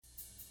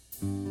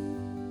Hi,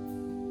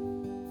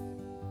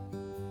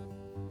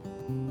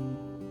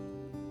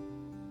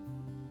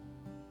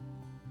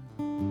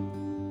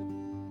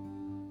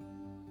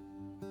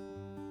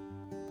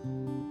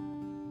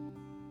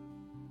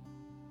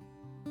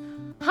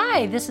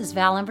 this is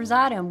Val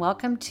Unverzagt, and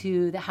welcome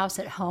to The House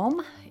at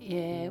Home.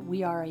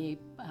 We are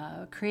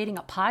creating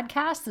a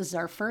podcast. This is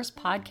our first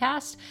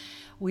podcast.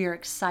 We are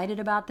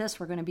excited about this.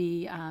 We're going to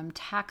be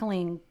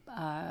tackling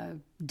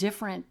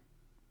different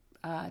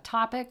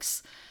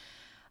topics,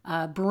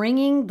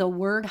 bringing the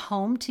word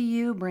home to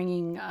you,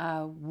 bringing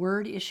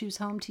word issues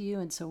home to you.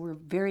 And so we're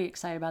very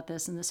excited about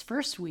this. And this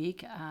first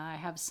week, I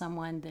have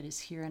someone that is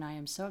here, and I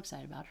am so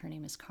excited about. Her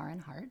name is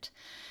Caryn Hart.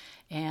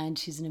 And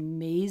she's an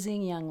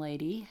amazing young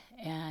lady,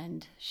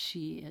 and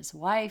she is a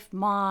wife,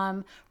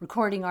 mom,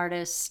 recording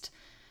artist.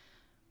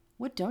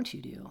 What don't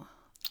you do?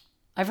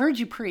 I've heard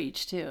you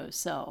preach too,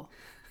 so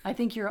I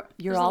think you're all of the above.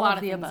 There's a lot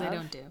of things I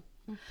don't do.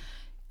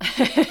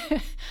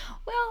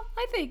 Well,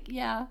 I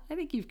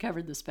think you've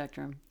covered the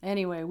spectrum.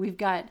 Anyway,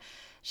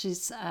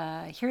 she's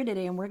here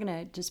today, and we're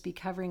going to just be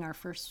covering our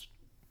first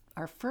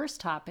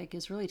topic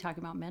is really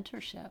talking about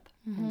mentorship,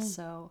 and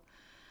so.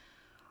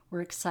 We're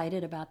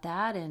excited about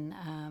that,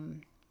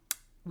 and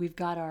we've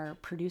got our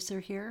producer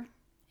here,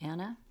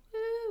 Anna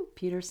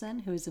Peterson,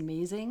 who is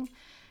amazing.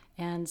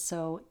 And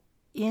so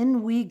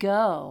in we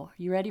go.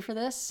 You ready for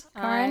this,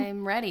 Caryn?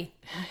 I'm ready.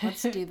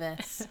 Let's do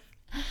this.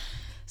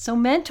 So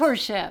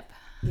mentorship.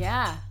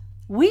 Yeah.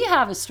 We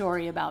have a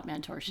story about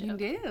mentorship.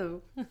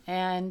 You do.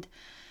 And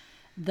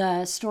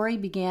the story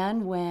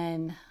began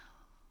when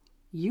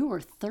you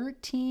were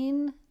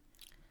 13.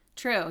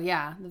 True,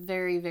 yeah. The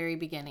very, very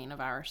beginning of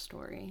our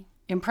story.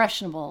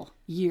 Impressionable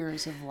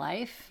years of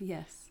life.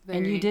 Yes.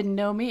 And you didn't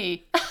know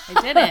me.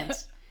 I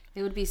didn't.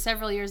 It would be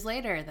several years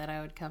later that I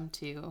would come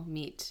to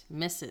meet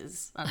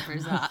Mrs.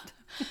 Unverzagt.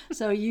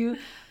 So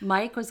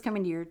Mike was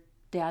coming to your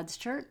dad's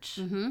church,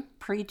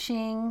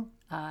 preaching,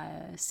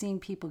 seeing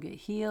people get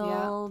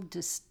healed,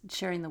 just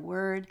sharing the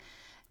word.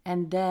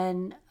 And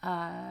then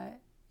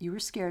you were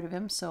scared of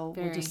him. So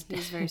He was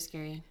very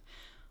scary.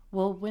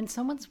 Well, when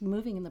someone's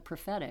moving in the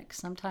prophetic,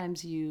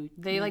 sometimes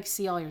They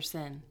see all your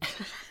sin.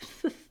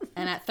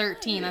 And at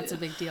 13, that's a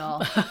big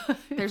deal.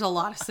 There's a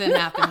lot of sin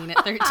happening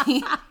at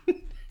 13.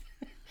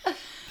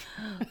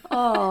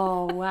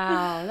 Oh,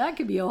 wow. That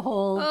could be a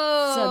whole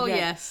subject. Oh,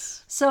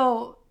 yes.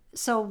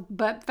 So,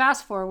 but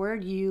fast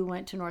forward, you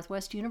went to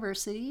Northwest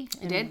University.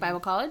 I did,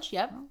 Bible college,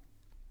 yep.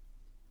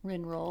 Were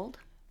enrolled.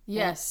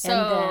 Yes, so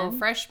and then,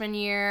 freshman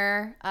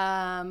year,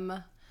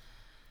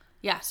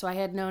 so I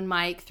had known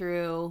Mike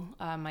through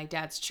my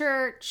dad's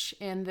church,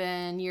 and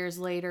then years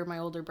later, my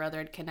older brother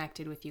had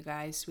connected with you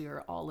guys. We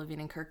were all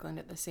living in Kirkland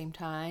at the same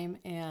time,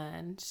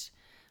 and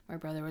my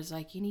brother was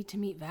like, "You need to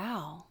meet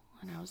Val."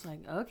 And I was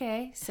like,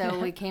 "Okay." So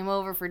we came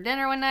over for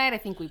dinner one night. I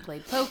think we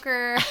played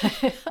poker.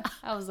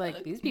 I was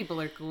like, "These people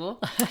are cool."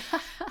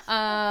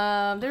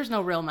 There's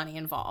no real money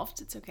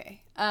involved. It's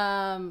okay.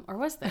 Or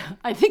was there?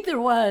 I think there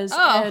was.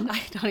 Oh, and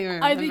I don't even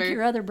remember. I think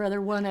your other brother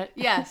won it.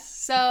 Yes.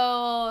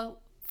 So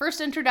first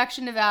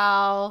introduction to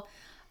Val,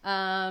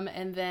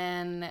 and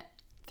then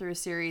through a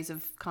series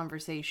of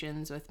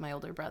conversations with my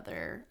older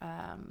brother,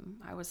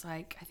 I was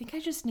like, I think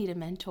I just need a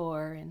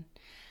mentor. And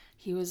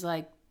he was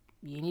like,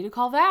 you need to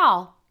call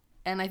Val.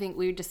 And I think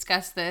we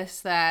discussed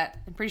this, that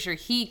I'm pretty sure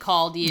he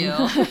called you,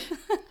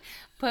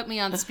 put me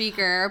on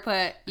speaker,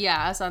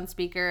 us on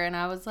speaker. And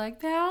I was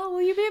like, Val,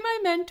 will you be my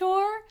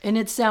mentor? And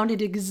it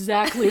sounded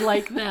exactly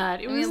like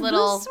that. It was a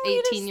little the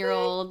sweetest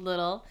 18-year-old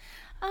little...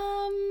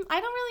 I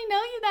don't really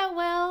know you that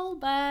well,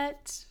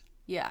 but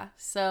yeah.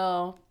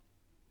 So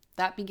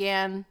that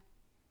began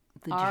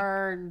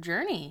our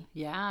journey.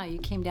 Yeah, you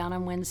came down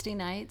on Wednesday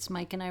nights.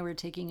 Mike and I were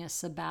taking a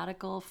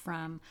sabbatical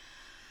from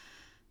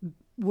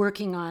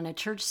working on a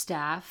church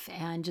staff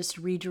and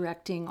just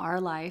redirecting our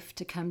life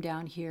to come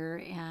down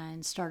here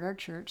and start our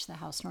church, the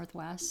House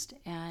Northwest.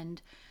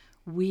 And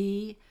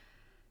we,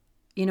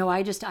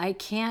 I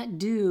can't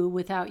do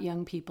without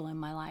young people in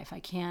my life.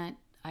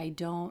 I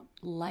don't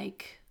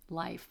like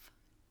life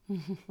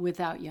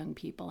without young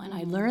people. And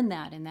I learned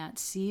that in that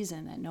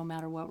season, that no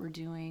matter what we're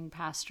doing,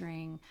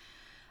 pastoring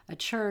a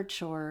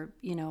church or,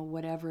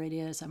 whatever it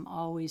is, I'm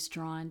always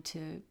drawn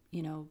to,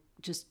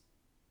 just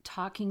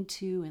talking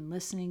to and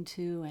listening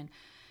to and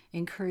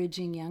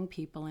encouraging young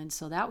people. And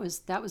so that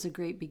was a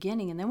great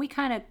beginning. And then we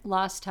kind of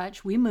lost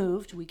touch. We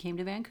moved. We came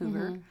to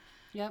Vancouver.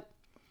 Yep.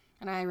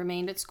 And I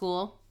remained at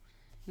school.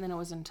 And then it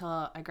was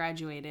until I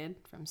graduated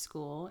from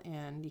school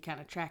and you kind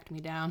of tracked me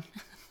down.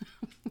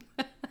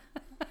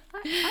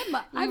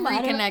 I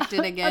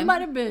reconnected again. I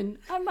might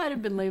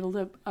have been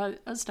labeled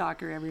a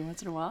stalker every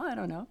once in a while. I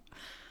don't know.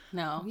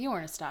 No, you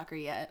weren't a stalker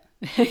yet.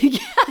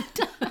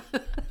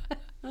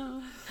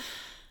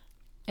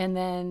 And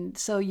then,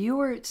 so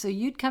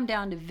you'd come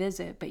down to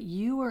visit, but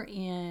you were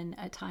in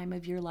a time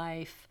of your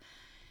life.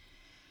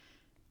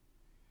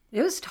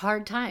 It was a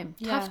hard time,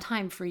 tough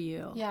time for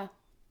you. Yeah.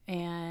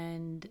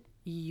 And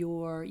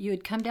you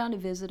had come down to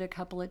visit a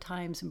couple of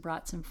times and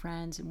brought some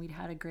friends, and we'd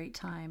had a great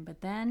time. But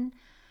then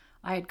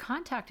I had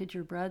contacted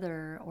your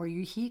brother, or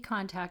he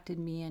contacted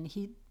me, and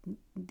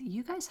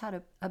you guys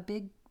had a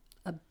big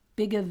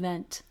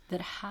event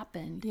that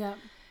happened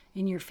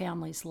in your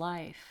family's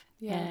life,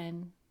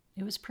 and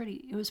it was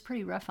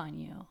pretty rough on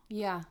you.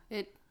 Yeah,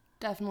 it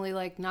definitely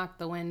like knocked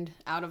the wind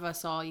out of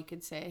us all, you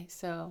could say.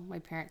 So my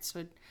parents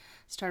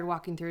started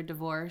walking through a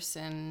divorce,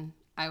 and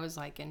I was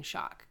like in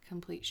shock,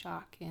 complete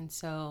shock, and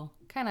so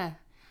kind of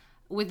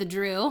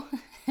withdrew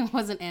and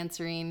wasn't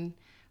answering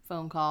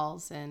phone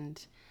calls,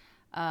 and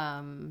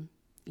I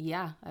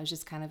was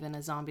just kind of in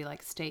a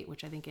zombie-like state,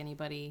 which I think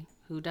anybody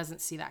who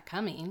doesn't see that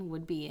coming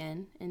would be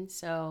in. And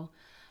so,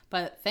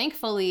 but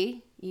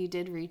thankfully you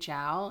did reach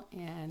out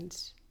and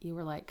you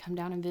were like, come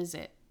down and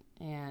visit.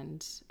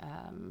 And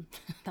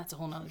that's a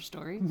whole nother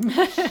story. And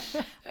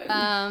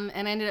I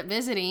ended up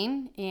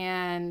visiting,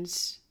 and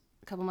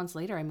a couple months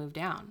later I moved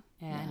down.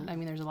 And I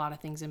mean, there's a lot of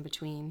things in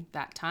between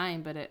that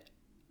time, but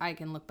I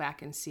can look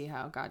back and see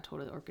how God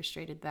totally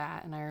orchestrated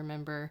that. And I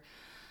remember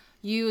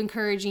you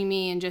encouraging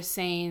me and just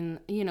saying,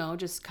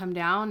 just come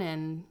down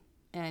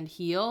and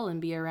heal and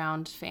be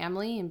around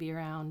family and be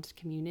around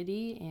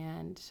community.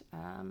 And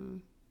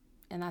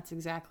that's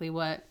exactly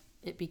what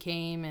it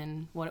became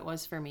and what it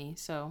was for me.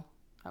 So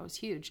that was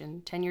huge.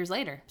 And 10 years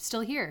later,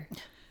 still here.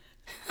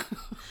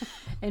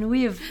 And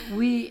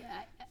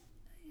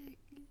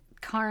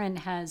Caryn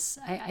has,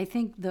 I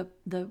think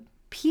the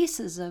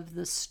pieces of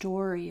the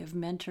story of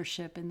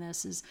mentorship in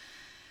this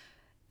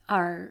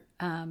are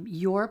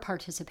your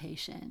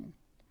participation.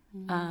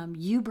 Mm-hmm.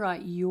 You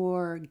brought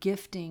your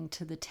gifting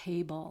to the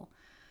table.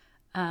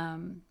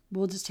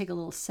 We'll just take a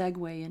little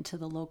segue into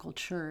the local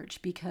church,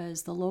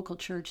 because the local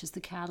church is the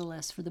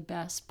catalyst for the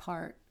best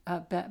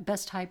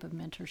type of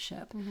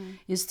mentorship,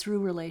 is through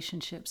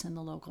relationships in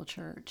the local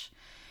church.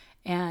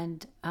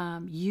 And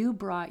you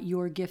brought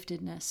your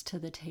giftedness to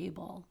the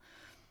table.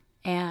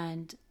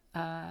 And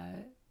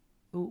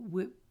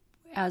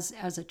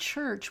as a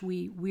church,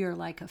 we are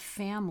like a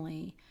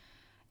family,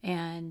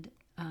 and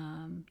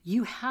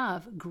you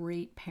have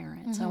great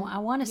parents. Mm-hmm. I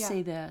want to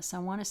say this. I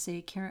want to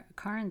say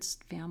Caryn's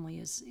family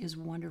is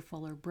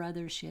wonderful. Her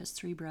brothers, she has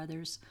 3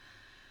 brothers,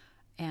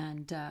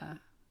 and a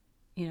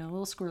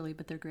little squirrely,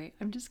 but they're great.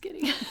 I'm just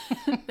kidding.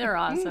 They're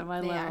awesome. I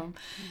love them.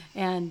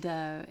 And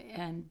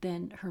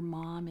then her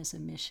mom is a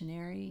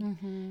missionary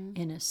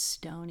in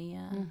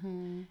Estonia,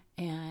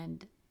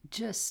 and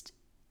just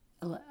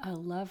I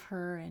love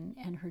her,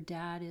 and her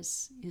dad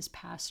is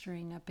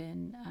pastoring up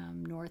in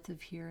north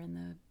of here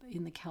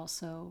in the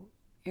Kelso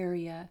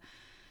area,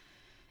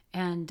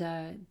 and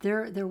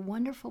they're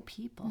wonderful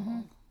people.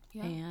 Mm-hmm.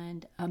 Yeah.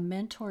 And a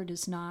mentor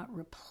does not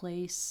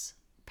replace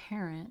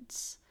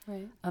parents.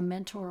 Right. A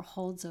mentor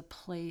holds a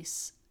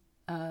place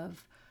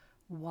of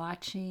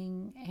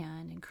watching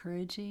and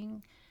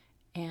encouraging,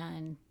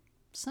 and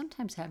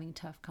sometimes having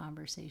tough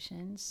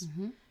conversations.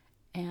 Mm-hmm.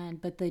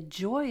 But the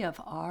joy of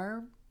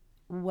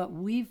what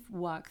we've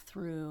walked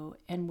through,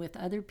 and with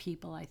other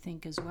people, I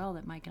think as well,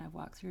 that Mike and I've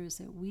walked through, is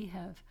that we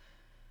have,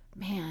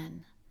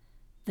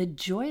 the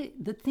joy,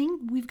 the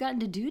thing we've gotten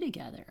to do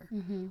together.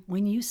 Mm-hmm.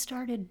 When you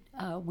started,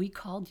 we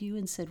called you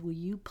and said, will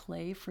you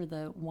play for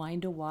the Wine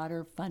to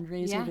Water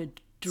fundraiser to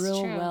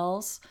drill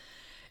wells?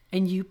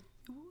 And you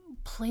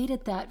played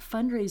at that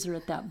fundraiser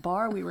at that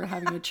bar we were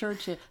having at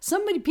church.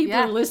 So many people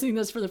are listening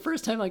to this for the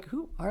first time, like,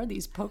 who are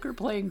these poker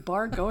playing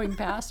bar going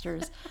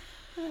pastors?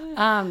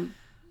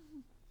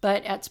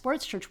 But at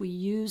Sports Church, we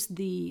used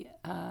the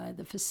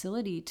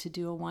facility to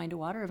do a Wine to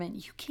Water event.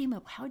 You came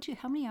up. How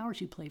many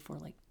hours you play for?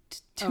 Like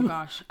 2? Oh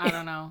gosh, I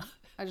don't know.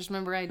 I just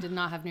remember I did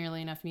not have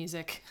nearly enough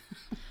music.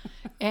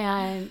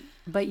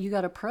 But you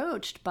got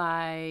approached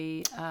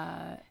by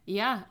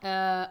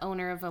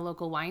owner of a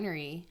local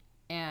winery,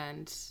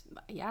 and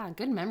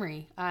good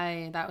memory.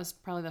 That was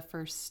probably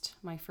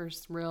my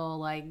first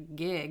real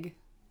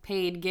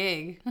paid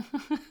gig.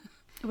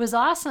 It was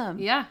awesome.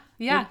 Yeah,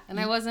 and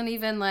I wasn't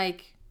even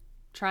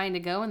trying to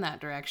go in that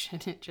direction.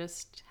 It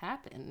just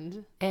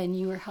happened. And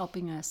you were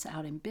helping us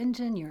out in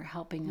Bingen. You were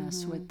helping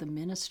us with the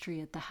ministry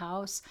at the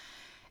house.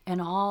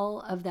 And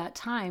all of that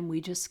time,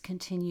 we just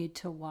continued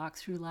to walk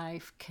through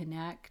life,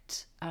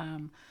 connect.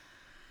 And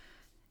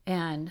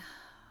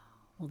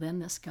then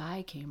this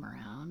guy came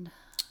around.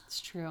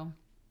 It's true.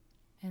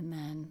 And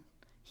then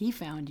he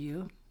found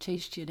you,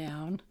 chased you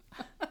down.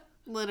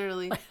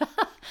 Literally.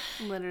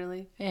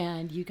 Literally.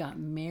 And you got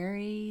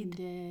married.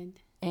 We did.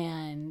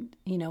 And,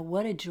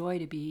 what a joy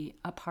to be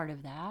a part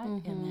of that.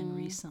 Mm-hmm. And then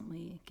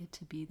recently get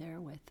to be there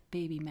with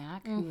baby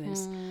Mac, who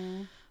is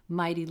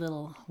mighty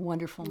little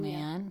wonderful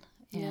man.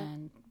 Yeah.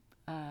 And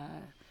I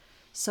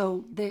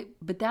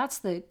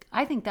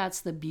think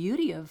that's the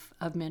beauty of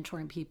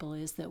mentoring people,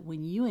 is that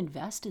when you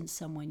invest in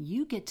someone,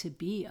 you get to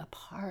be a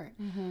part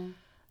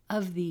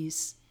of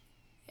these,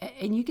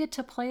 and you get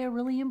to play a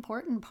really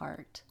important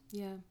part.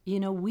 Yeah.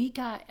 We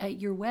got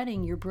at your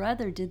wedding, your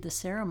brother did the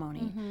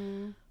ceremony.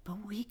 Mm-hmm.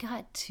 But we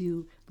got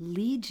to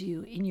lead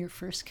you in your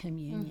first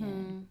communion.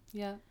 Mm-hmm.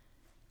 Yeah.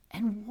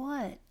 And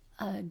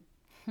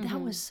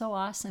that was so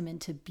awesome. And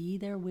to be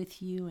there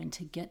with you and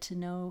to get to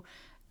know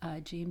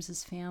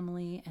James's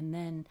family, and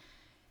then,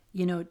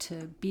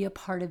 to be a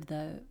part of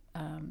the,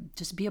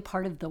 just be a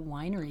part of the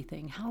winery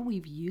thing, how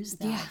we've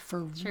used that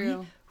for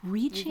reaching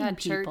We've had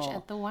people. Church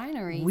at the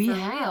winery. We for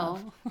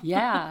have. Real.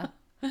 Yeah.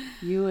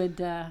 You would,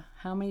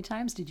 how many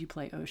times did you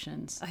play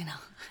Oceans? I know.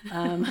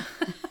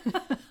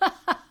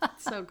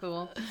 So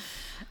cool.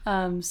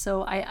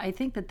 So I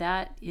think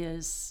that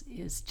is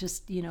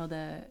just,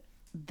 the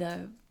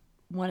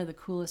one of the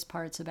coolest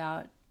parts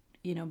about,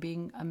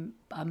 being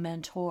a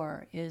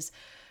mentor is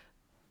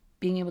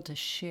being able to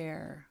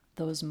share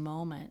those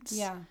moments,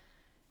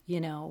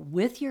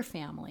 with your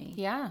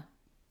family,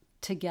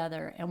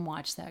 together, and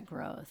watch that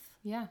growth.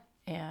 Yeah.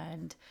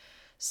 And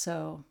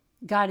so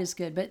God is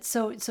good. But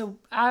so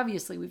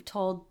obviously we've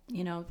told,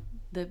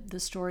 the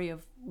story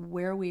of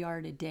where we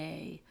are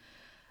today.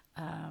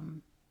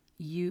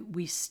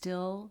 We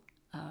still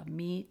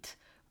meet,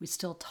 we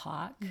still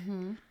talk.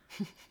 Mm-hmm.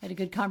 Had a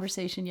good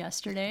conversation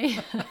yesterday.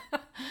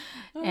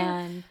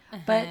 And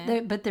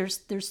but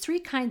there's three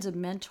kinds of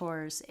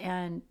mentors,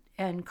 and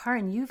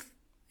Caryn,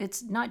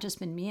 it's not just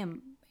been me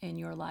in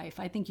your life.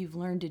 I think you've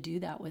learned to do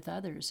that with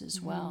others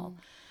as well.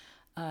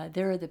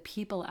 There are the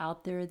people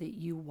out there that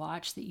you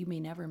watch that you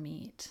may never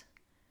meet.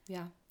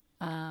 Yeah.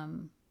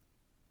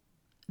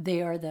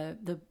 They are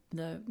the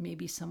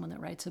maybe someone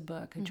that writes a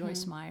book, a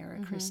Joyce Meyer,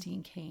 a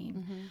Christine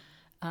Kane,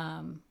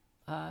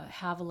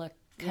 Havilah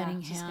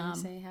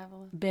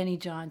Cunningham, Benny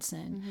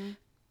Johnson.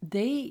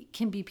 They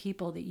can be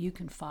people that you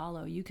can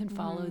follow. You can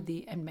follow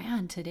and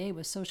man, today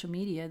with social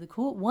media,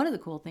 one of the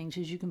cool things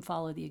is you can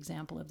follow the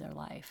example of their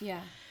life.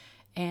 Yeah.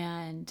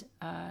 And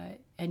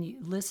you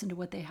listen to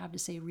what they have to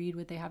say, read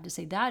what they have to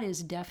say. That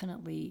is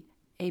definitely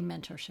a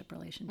mentorship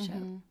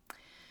relationship.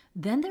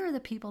 Then there are the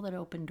people that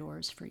open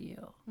doors for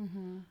you.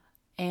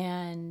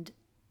 And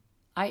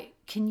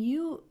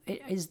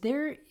has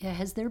there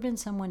been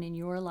someone in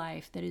your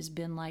life that has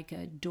been like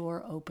a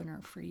door opener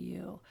for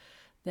you,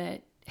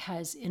 that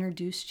has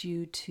introduced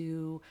you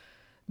to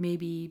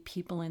maybe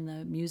people in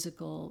the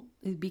musical,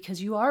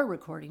 because you are a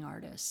recording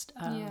artist?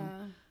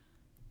 I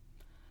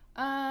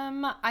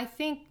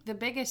think the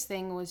biggest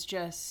thing was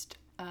just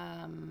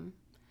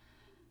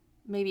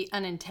maybe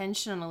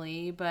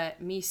unintentionally,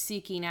 but me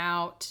seeking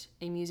out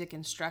a music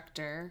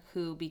instructor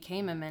who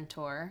became a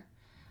mentor.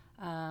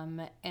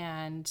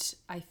 And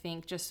I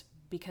think just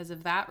because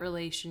of that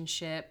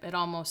relationship, it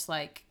almost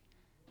like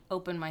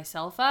opened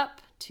myself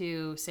up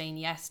to saying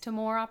yes to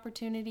more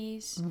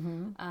opportunities,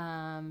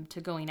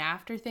 to going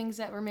after things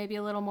that were maybe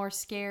a little more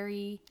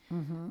scary.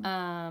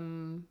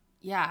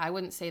 I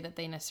wouldn't say that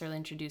they necessarily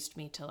introduced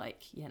me to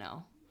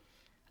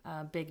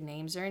big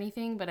names or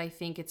anything, but I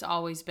think it's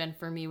always been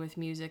for me with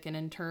music an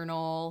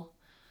internal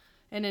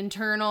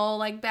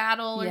like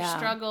battle or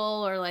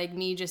struggle, or like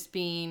me just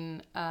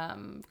being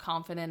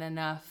confident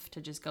enough to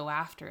just go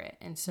after it.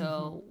 And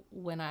so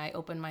when I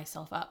opened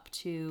myself up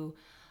to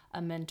a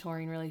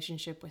mentoring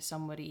relationship with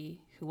somebody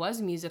who was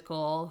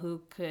musical,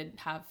 who could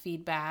have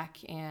feedback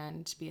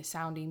and be a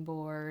sounding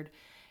board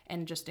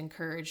and just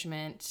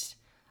encouragement,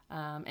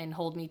 and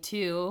hold me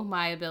to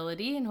my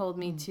ability and hold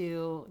me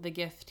to the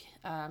gift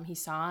he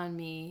saw in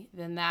me,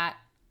 then that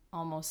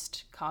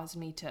almost caused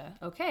me to,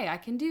 okay, I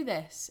can do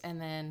this.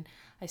 And then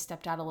I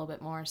stepped out a little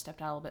bit more,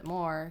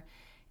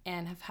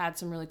 and have had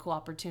some really cool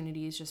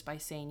opportunities just by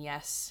saying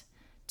yes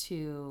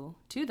to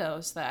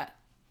those that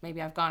maybe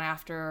I've gone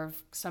after or have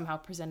somehow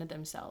presented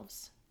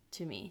themselves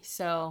to me.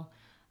 So,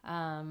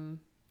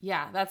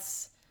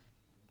 that's,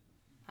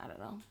 I don't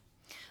know.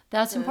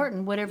 That's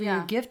important, whatever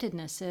your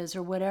giftedness is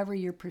or whatever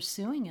you're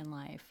pursuing in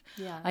life.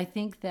 Yeah. I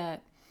think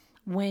that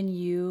when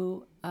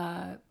you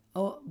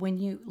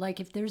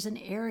if there's an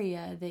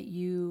area that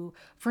you,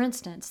 for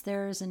instance,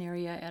 there's an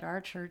area at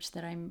our church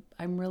that I'm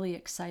really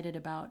excited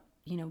about,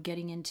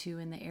 getting into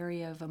in the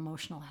area of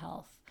emotional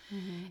health.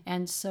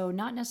 And so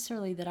not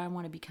necessarily that I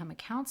want to become a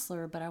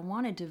counselor, but I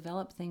want to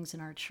develop things in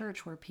our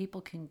church where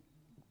people can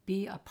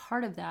be a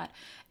part of that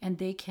and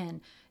they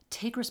can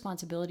take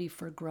responsibility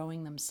for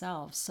growing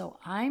themselves. So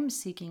I'm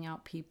seeking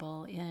out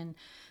people in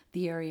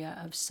the area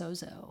of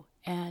sozo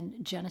and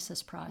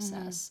Genesis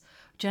process.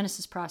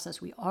 Genesis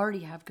process we already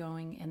have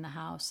going in the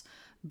house,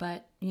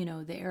 but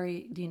the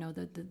area,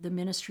 the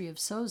ministry of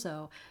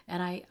sozo,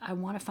 and I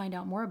want to find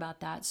out more about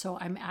that. So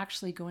I'm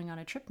actually going on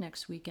a trip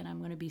next week, and I'm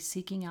going to be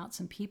seeking out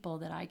some people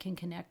that I can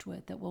connect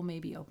with that will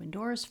maybe open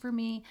doors for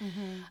me,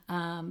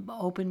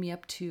 open me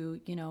up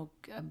to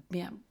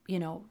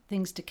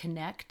things to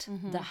connect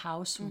the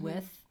house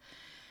with,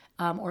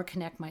 or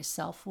connect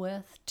myself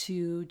with,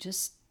 to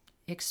just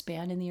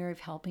expand in the area of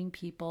helping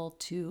people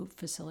to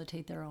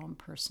facilitate their own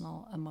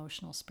personal,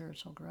 emotional,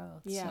 spiritual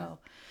growth. Yeah. So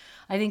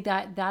I think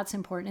that's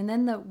important.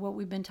 And then what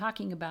we've been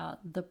talking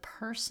about, the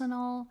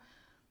personal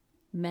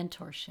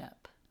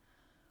mentorship,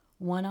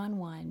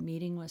 one-on-one,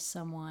 meeting with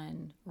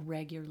someone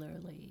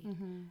regularly,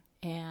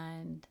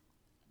 and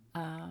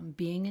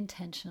being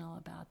intentional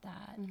about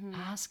that,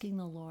 asking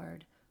the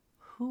Lord,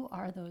 who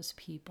are those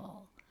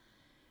people?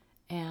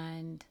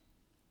 And,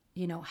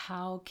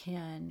 how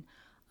can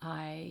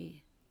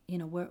I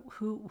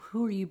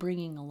who are you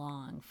bringing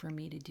along for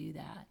me to do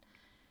that?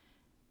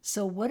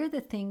 So what are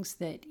the things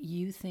that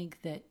you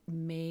think that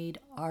made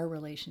our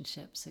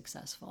relationship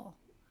successful?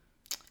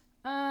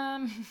 We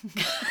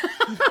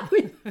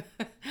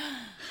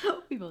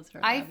both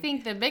started I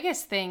think the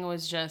biggest thing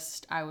was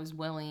just I was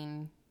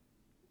willing.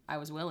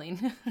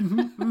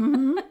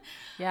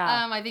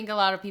 Yeah. I think a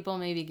lot of people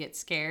maybe get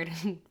scared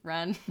and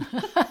run.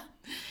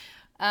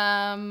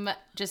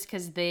 Just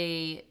because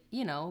they,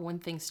 when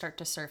things start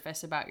to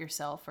surface about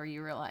yourself, or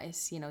you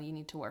realize, you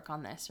need to work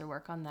on this or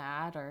work on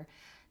that, or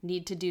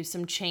need to do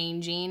some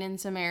changing in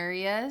some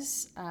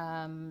areas,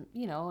 and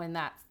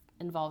that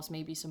involves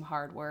maybe some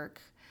hard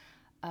work,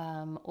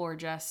 or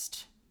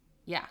just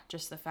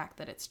the fact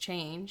that it's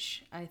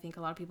change. I think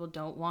a lot of people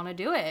don't want to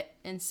do it.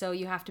 And so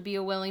you have to be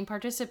a willing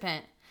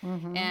participant.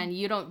 Mm-hmm. And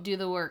you don't do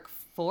the work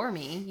for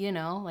me,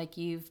 like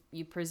you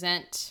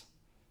present,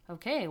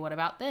 okay, what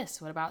about this?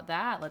 What about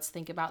that? Let's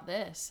think about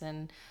this.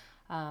 And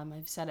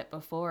I've said it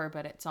before,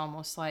 but it's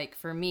almost like,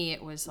 for me,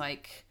 it was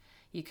like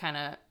you kind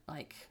of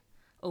like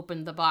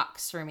opened the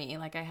box for me.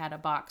 Like I had a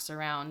box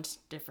around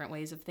different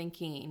ways of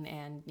thinking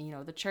and,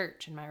 the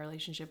church and my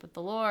relationship with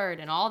the Lord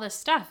and all this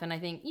stuff. And I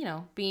think,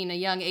 being a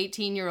young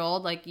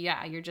 18-year-old, like,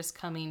 you're just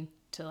coming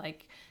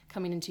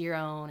into your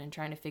own and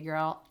trying to figure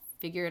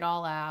it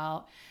all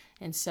out.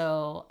 And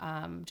so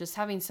just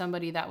having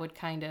somebody that would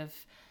kind of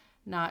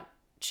not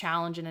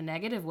challenge in a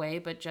negative way,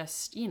 but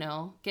just,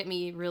 get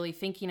me really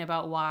thinking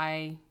about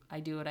why I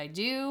do what I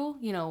do,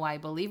 why I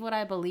believe what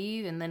I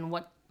believe, and then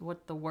what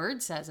the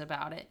word says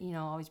about it,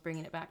 always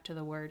bringing it back to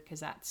the word, because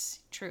that's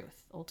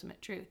truth,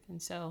 ultimate truth.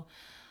 And so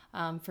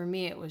for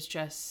me, it was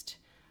just,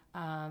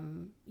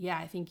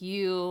 I think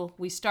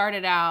we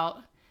started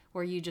out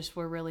where you just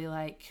were really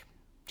like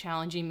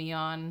challenging me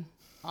on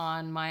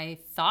my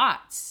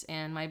thoughts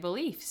and my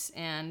beliefs.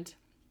 And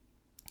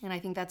I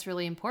think that's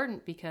really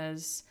important,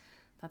 because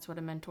that's what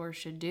a mentor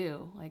should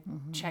do. Like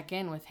check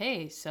in with,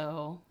 hey,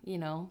 so,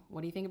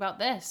 what do you think about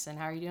this? And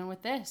how are you doing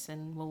with this?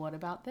 And well, what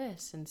about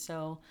this? And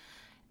so,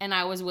 and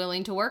I was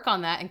willing to work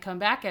on that and come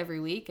back every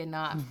week and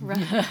not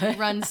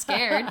run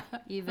scared,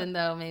 even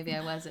though maybe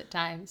I was at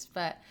times.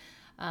 But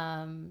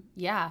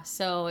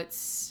so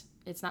it's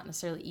not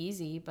necessarily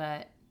easy,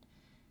 but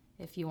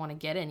if you want to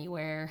get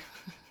anywhere,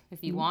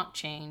 if you want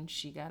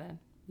change, you gotta,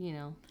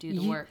 do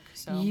the work.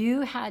 So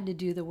you had to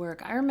do the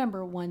work. I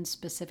remember one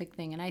specific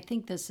thing, and I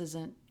think this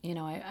isn't,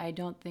 I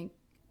don't think,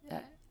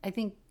 I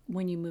think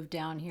when you moved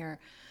down here,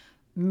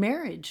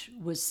 marriage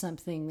was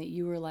something that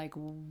you were like,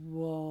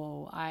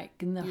 whoa,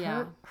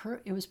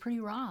 it was pretty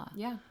raw.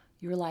 Yeah.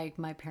 You were like,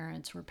 my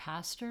parents were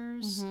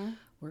pastors,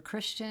 were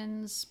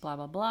Christians, blah,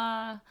 blah,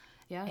 blah.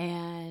 Yeah.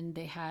 And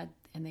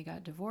they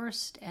got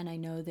divorced. And I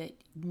know that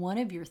one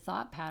of your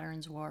thought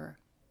patterns were,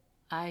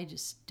 I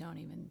just don't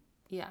even.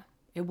 Yeah.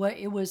 It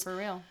was for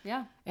real.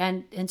 Yeah.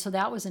 And so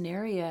that was an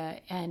area.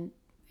 And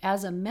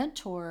as a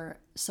mentor,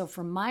 so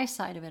from my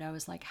side of it, I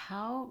was like,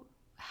 how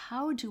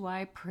do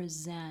I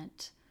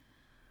present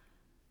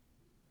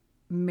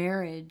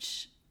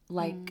marriage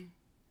like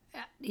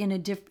in a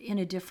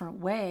different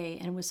way?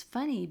 And it was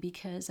funny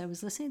because I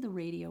was listening to the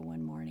radio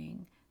one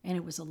morning, and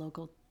it was a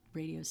local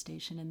radio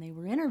station, and they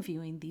were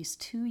interviewing these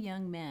two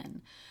young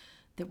men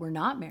that were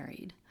not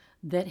married,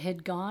 that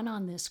had gone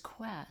on this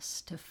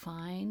quest to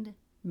find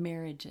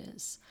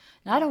marriages.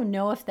 And I don't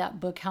know if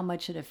that book, how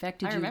much it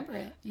affected you. I remember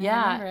it.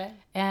 Yeah. I remember it.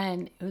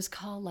 And it was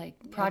called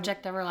like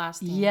Project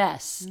Everlasting.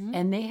 Yes.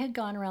 And they had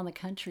gone around the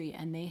country,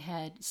 and they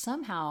had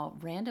somehow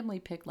randomly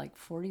picked like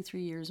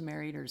 43 years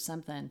married or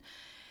something.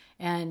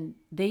 And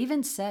they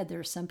even said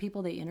there are some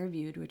people they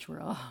interviewed which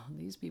were,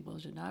 these people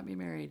should not be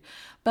married.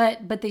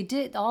 But they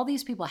did, all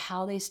these people,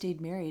 how they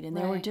stayed married. And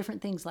there were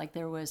different things, like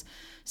there was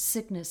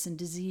sickness and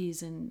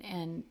disease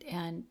and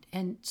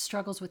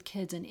struggles with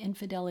kids and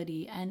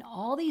infidelity and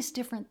all these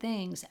different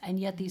things. And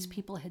yet these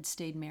people had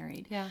stayed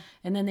married. Yeah.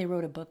 And then they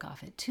wrote a book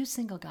off it, two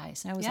single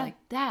guys. And I was like,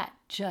 that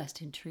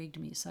just intrigued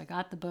me. So I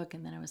got the book,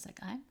 and then I was like,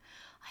 I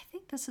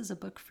think this is a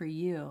book for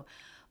you.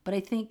 But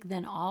I think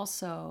then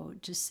also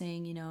just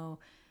saying,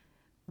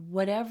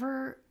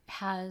 whatever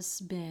has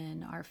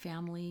been our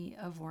family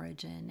of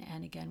origin,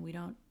 and again,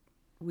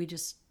 we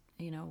just,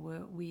 we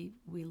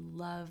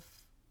love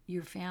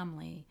your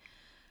family.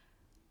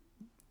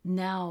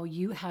 Now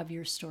you have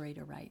your story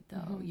to write,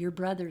 though. Your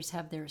brothers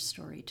have their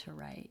story to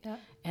write. Yep.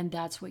 And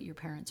that's what your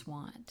parents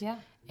want. Yeah.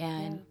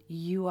 And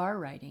you are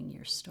writing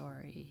your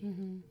story.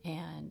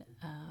 And,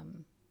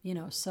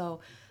 so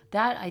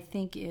that I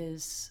think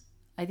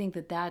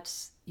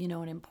that's,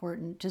 an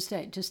important, just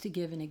to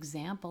give an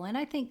example. And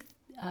I think,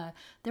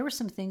 there were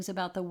some things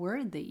about the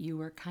word that you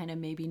were kind of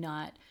maybe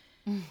not.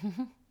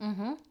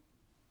 I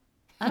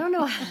don't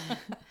know.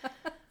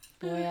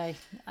 Boy,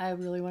 I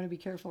really want to be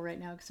careful right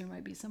now, because there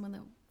might be someone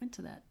that went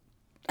to that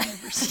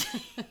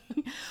university.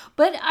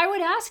 But I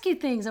would ask you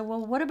things.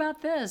 Well, what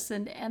about this?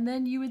 And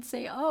then you would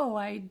say, oh,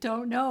 I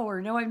don't know,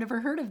 or no, I've never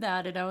heard of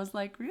that. And I was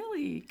like,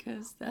 really?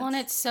 Because that's... Well, and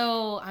it's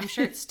so, I'm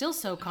sure it's still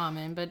so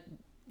common, but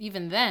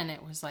even then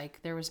it was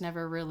like there was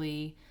never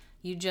really,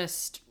 you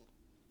just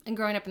And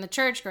growing up in the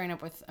church, growing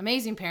up with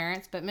amazing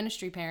parents, but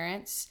ministry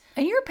parents.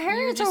 And your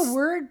parents are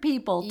word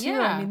people too.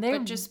 Yeah, I mean, they're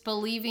but just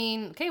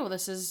believing, okay, well,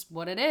 this is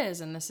what it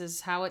is, and this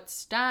is how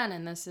it's done,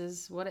 and this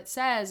is what it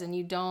says. And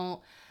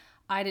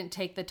I didn't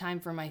take the time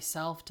for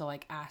myself to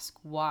like ask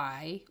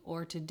why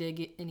or to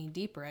dig it any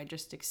deeper. I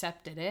just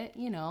accepted it,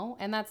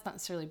 and that's not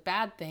necessarily a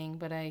bad thing,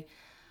 but it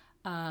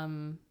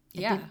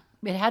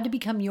had to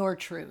become your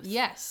truth.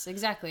 Yes,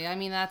 exactly. I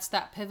mean, that's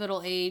that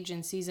pivotal age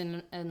and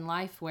season in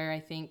life where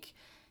I think,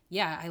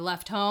 I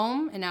left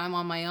home and now I'm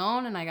on my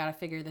own and I got to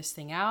figure this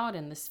thing out,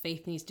 and this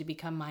faith needs to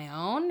become my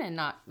own and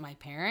not my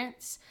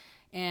parents.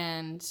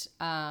 And,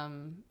 I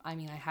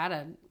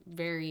had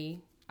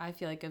I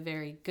feel like a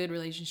very good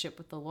relationship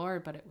with the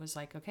Lord, but it was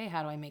like, okay,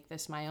 how do I make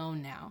this my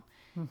own now?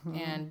 Mm-hmm.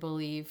 And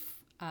believe,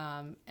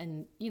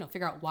 and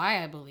figure out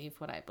why I believe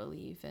what I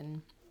believe,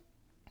 and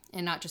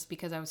not just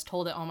because I was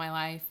told it all my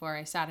life or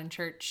I sat in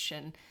church,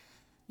 and,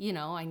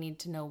 I need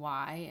to know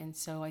why. And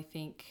so I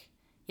think,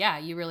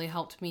 you really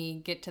helped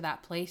me get to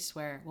that place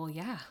where,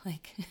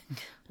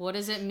 what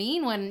does it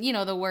mean when,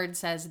 the word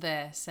says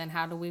this, and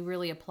how do we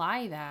really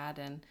apply that?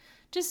 And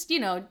just,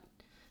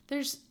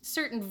 there's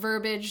certain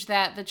verbiage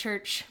that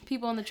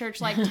people in the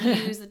church like to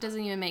use that doesn't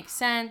even make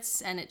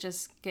sense. And it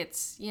just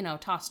gets,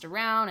 tossed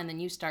around, and then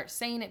you start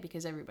saying it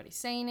because everybody's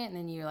saying it. And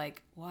then you're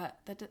like, what?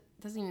 That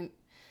doesn't even,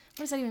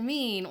 what does that even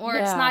mean? Or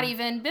it's not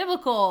even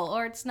biblical,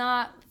 or it's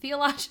not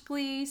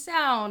theologically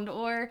sound,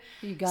 or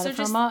you got it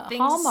from a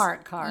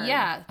Hallmark card.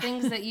 Yeah,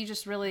 things that you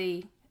just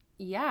really,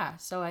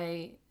 So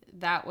it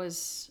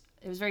was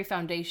very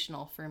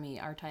foundational for me,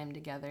 our time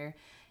together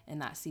in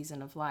that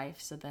season of life.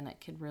 So then it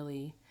could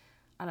really,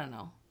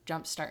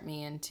 jumpstart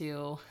me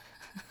into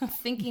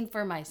thinking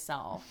for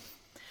myself.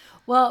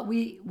 Well,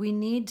 we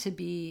need to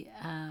be,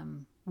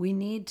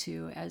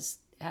 as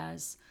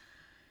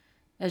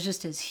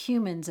just as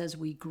humans, as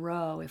we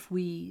grow, if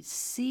we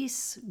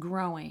cease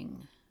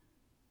growing,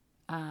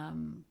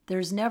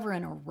 there's never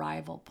an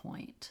arrival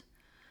point.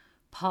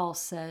 Paul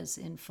says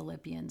in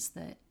Philippians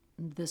that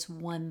this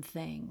one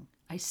thing,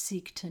 I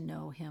seek to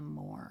know him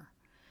more.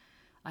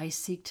 I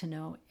seek to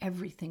know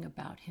everything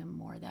about him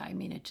more.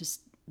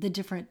 The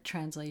different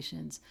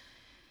translations,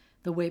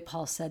 the way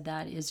Paul said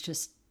that is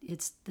just,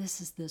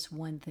 this is this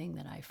one thing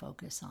that I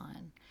focus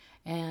on.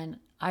 And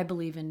I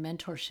believe in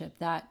mentorship,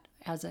 that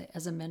as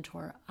a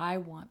mentor, I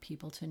want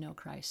people to know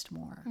Christ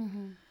more.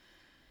 Mm-hmm.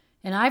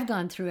 And I've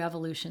gone through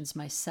evolutions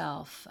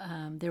myself.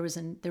 There was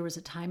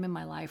a time in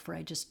my life where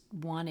I just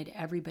wanted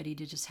everybody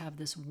to just have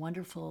this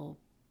wonderful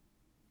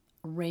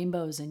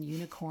rainbows and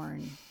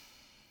unicorn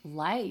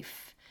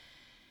life.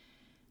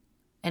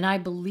 And I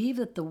believe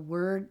that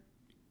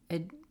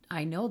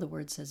I know the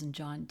word says in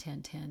John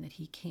 10:10 that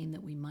he came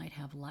that we might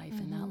have life,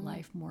 mm-hmm. and that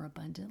life more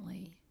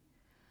abundantly.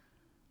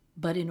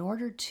 But in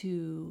order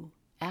to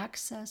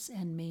access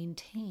and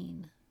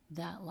maintain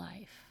that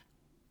life,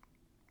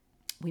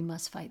 we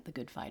must fight the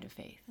good fight of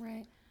faith.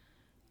 Right.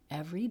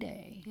 Every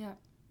day,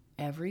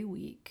 every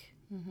week,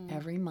 mm-hmm.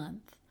 every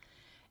month.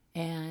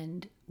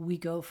 And we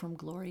go from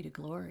glory to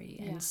glory.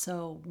 Yeah. And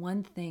so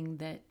one thing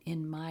that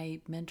in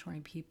my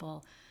mentoring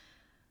people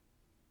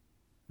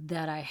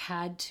that I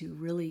had to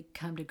really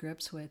come to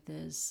grips with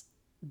is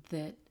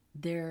that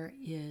there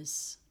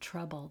is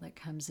trouble that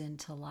comes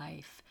into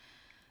life.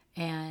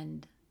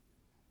 And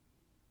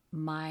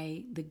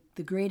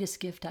the greatest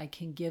gift I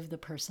can give the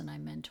person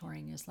I'm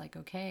mentoring is like,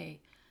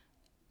 okay,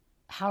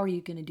 how are you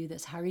going to do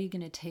this? How are you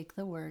going to take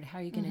the word? How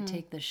are you going to mm-hmm.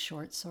 take the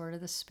short sword of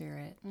the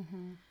Spirit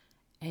mm-hmm.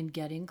 and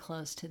get in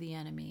close to the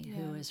enemy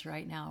who is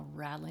right now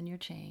rattling your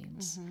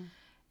chains? Mm-hmm.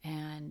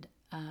 And,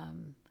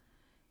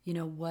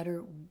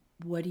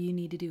 what do you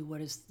need to do? What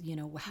is,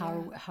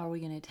 how are we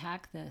going to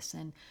attack this?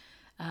 And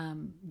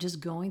just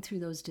going through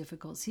those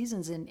difficult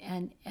seasons.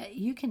 And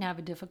you can have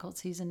a difficult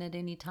season at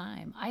any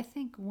time. I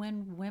think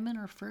when women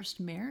are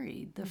first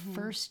married, the mm-hmm.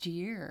 first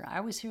year, I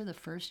always hear the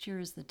first year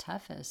is the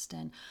toughest.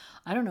 And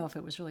I don't know if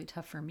it was really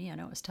tough for me. I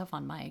know it was tough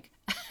on Mike.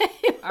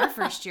 Our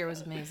first year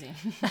was amazing.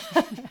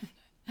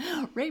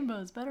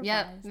 Rainbows, butterflies.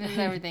 Yep, there's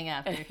everything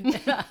after.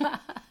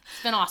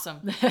 It's been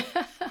awesome.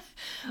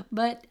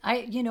 But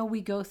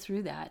we go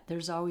through that.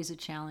 There's always a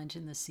challenge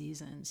in the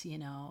seasons.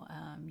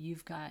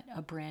 You've got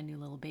a brand new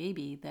little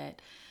baby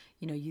that,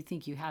 you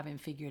think you haven't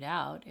figured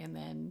out. And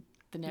then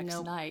the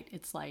next night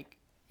it's like,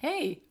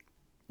 hey,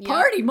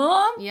 party,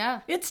 Mom.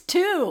 Yeah. It's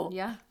 2.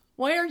 Yeah.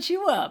 Why aren't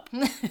you up?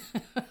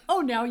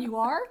 Oh, now you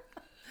are?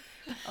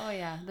 Oh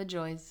yeah. The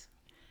joys.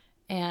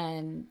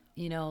 And,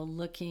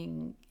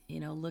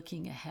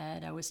 looking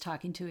ahead, I was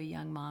talking to a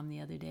young mom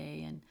the other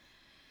day, and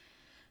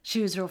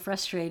she was real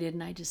frustrated,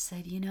 and I just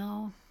said,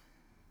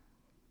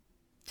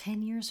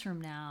 10 years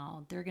from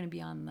now, they're going to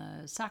be on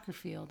the soccer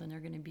field, and they're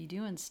going to be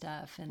doing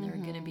stuff, and they're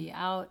mm-hmm. going to be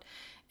out,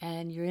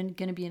 and you're going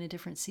to be in a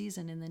different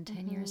season. And then 10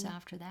 mm-hmm. years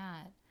after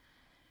that,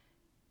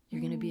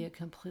 you're going to be a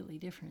completely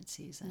different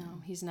season.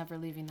 No, he's never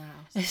leaving the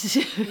house.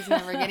 He's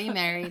never getting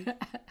married.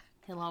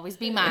 He'll always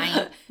be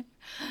mine.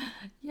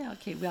 Yeah,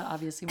 okay. Well,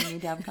 obviously we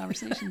need to have a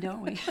conversation,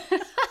 don't we?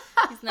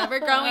 He's never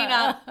growing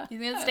up. He's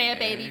going to stay a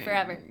baby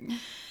forever.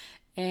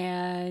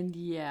 And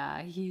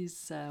yeah,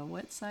 he's,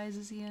 what size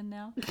is he in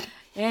now?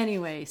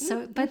 Anyway,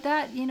 so, but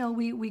that,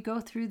 we go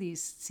through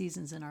these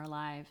seasons in our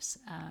lives.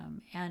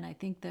 And I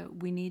think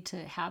that we need to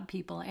have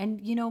people, and,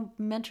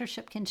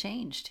 mentorship can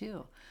change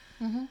too.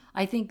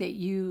 I think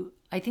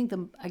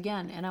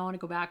again, and I want to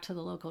go back to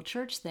the local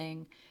church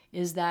thing,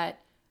 is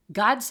that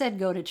God said,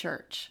 go to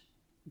church.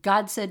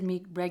 God said,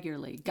 meet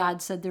regularly. God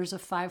said there's a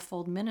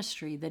fivefold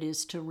ministry that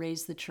is to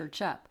raise the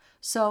church up.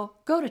 So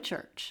go to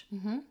church.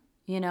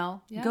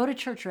 Go to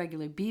church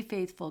regularly, be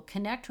faithful,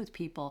 connect with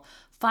people,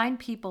 find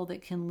people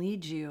that can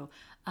lead you,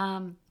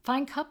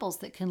 find couples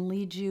that can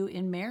lead you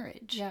in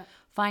marriage,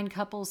 find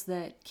couples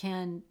that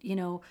can,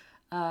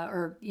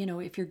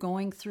 if you're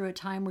going through a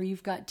time where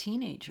you've got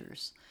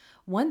teenagers.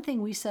 One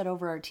thing we said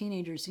over our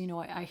teenagers,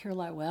 I hear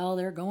like, well,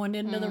 they're going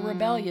into the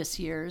rebellious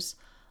years.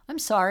 I'm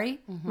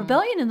sorry.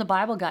 Rebellion in the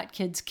Bible got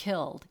kids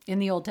killed in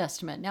the Old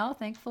Testament. Now,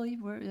 thankfully,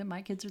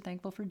 my kids are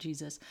thankful for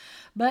Jesus.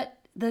 But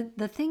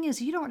the thing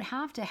is, you don't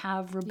have to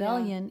have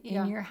rebellion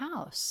in your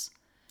house.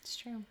 It's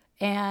true.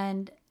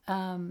 And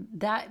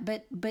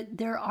but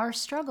there are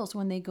struggles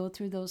when they go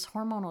through those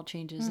hormonal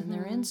changes and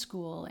they're in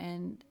school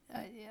and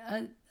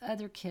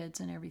other kids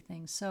and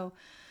everything. So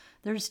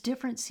there's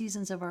different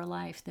seasons of our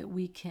life that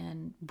we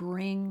can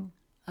bring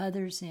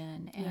others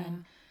in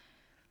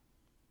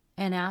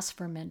and ask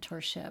for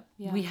mentorship.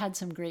 Yeah. We had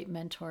some great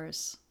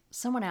mentors.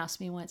 Someone asked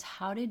me once,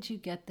 how did you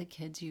get the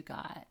kids you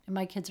got? And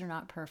my kids are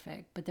not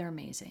perfect, but they're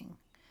amazing.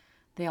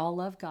 They all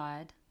love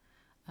God.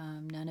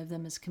 None of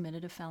them has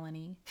committed a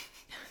felony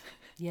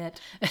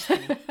yet.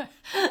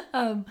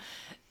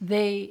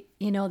 They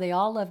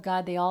all love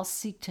God. They all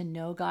seek to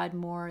know God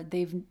more.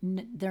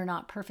 They're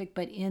not perfect,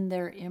 but in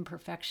their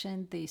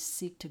imperfection, they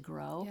seek to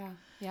grow.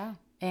 Yeah.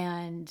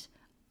 And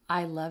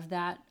I love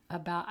that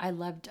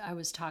I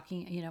was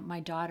talking, my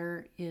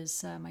daughter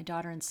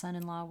and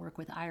son-in-law work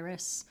with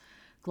Iris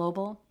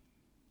Global,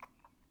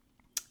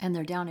 and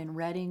they're down in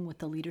Reading with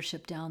the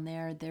leadership down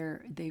there.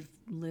 They've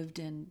lived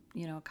in,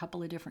 a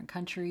couple of different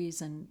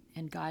countries, and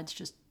God's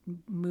just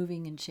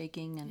moving and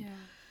shaking, and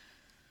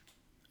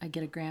I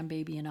get a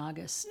grandbaby in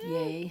August.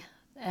 Yay.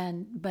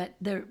 But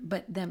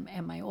them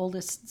and my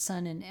oldest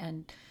son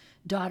and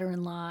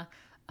daughter-in-law,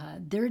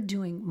 they're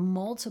doing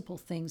multiple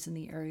things in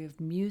the area of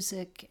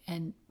music.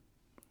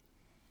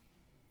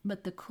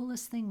 But the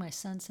coolest thing my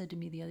son said to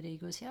me the other day, he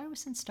goes, I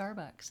was in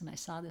Starbucks and I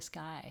saw this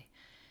guy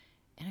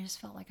and I just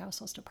felt like I was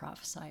supposed to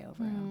prophesy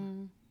over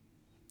him.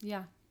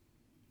 Yeah.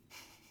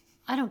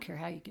 I don't care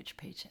how you get your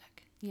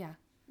paycheck. Yeah.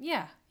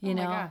 My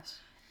gosh.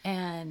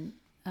 And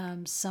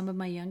some of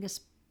my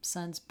youngest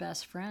son's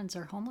best friends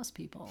are homeless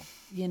people.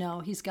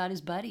 He's got his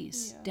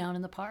buddies down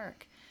in the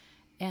park.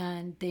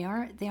 And they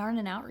aren't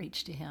an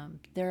outreach to him.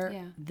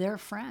 They're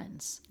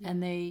friends. Yeah.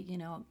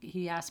 And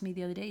he asked me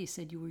the other day, he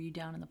said, were you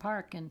down in the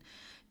park? And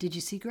did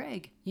you see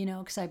Greg?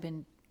 Because I've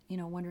been,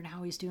 wondering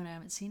how he's doing. I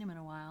haven't seen him in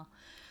a while.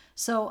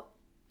 So,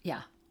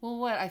 yeah. Well,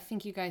 what I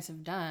think you guys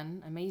have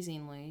done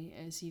amazingly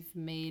is you've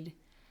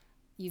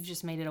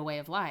just made it a way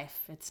of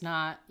life. It's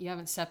not, you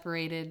haven't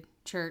separated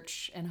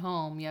church and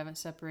home. You haven't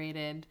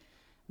separated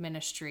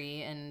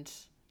ministry and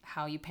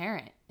how you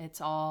parent.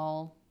 It's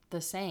all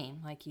the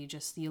same. Like you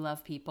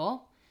love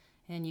people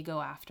and you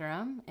go after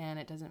them, and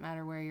it doesn't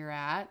matter where you're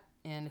at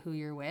and who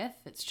you're with.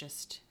 It's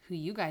just who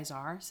you guys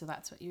are. So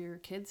that's what your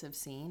kids have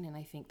seen, and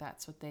I think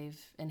that's what they've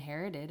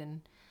inherited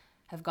and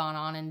have gone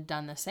on and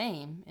done the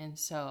same. And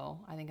so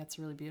I think that's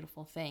a really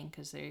beautiful thing,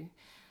 because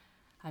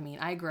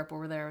I grew up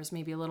where there was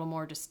maybe a little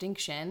more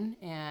distinction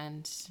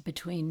and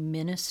between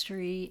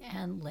ministry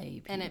and lay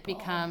people. And it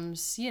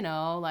becomes,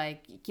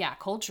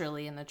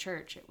 culturally in the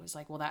church, it was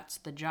like, well, that's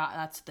the job,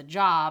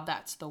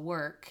 that's the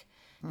work,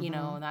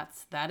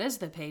 that is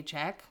the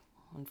paycheck,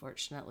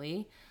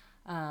 unfortunately.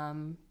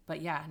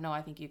 But yeah, no,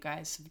 I think you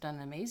guys have done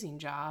an amazing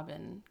job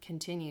and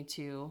continue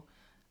to,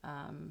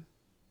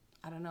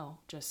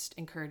 just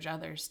encourage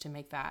others to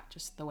make that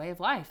just the way of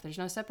life. There's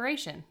no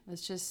separation.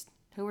 It's just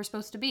who we're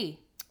supposed to be.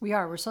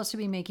 We're supposed to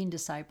be making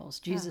disciples.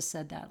 Jesus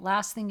said that.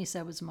 Last thing he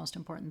said was the most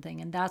important thing,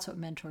 and that's what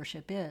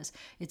mentorship is.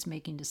 It's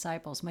making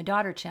disciples. My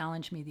daughter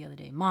challenged me the other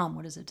day, Mom,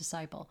 what is a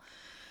disciple?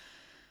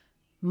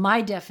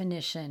 My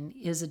definition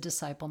is a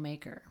disciple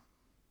maker.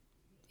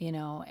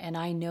 And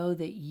I know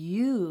that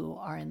you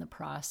are in the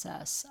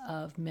process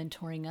of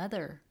mentoring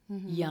other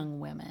young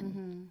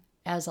women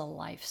as a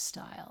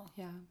lifestyle.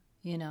 Yeah.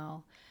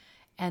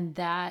 And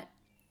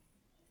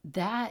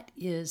that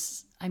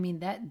is,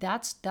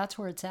 that's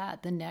where it's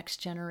at, the next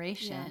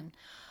generation.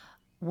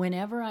 Yeah.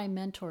 Whenever I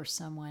mentor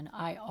someone,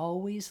 I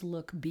always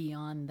look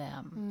beyond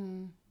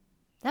them.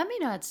 That may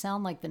not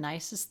sound like the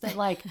nicest thing,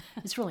 like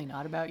it's really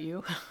not about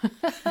you.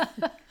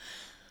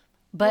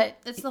 But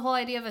it's the whole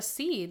idea of a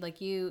seed. Like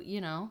you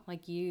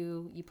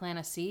plant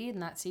a seed,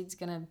 and that seed's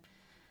going to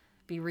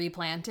be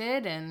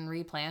replanted,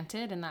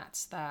 and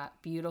that's that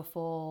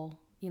beautiful,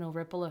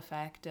 ripple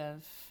effect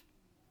of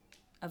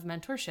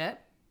mentorship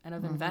and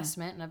of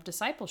investment and of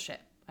discipleship.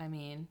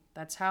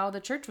 That's how the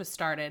church was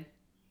started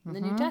in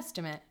the New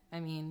Testament.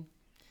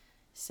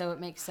 So it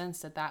makes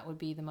sense that would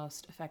be the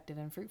most effective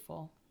and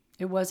fruitful.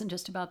 It wasn't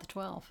just about the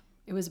 12.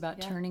 It was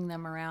about turning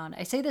them around.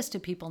 I say this to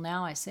people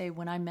now. I say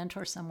when I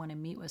mentor someone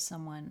and meet with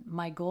someone,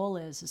 my goal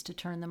is to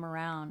turn them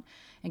around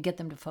and get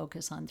them to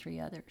focus on 3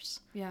 others.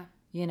 Yeah.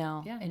 You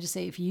know, and just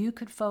say, if you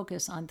could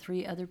focus on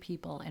 3 other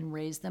people and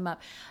raise them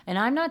up. And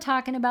I'm not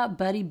talking about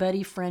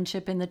buddy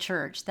friendship in the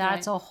church.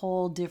 That's a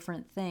whole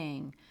different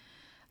thing.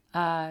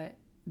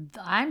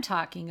 I'm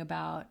talking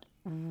about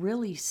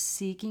really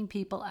seeking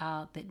people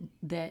out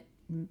that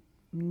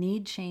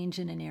need change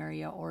in an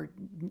area or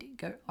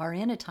are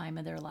in a time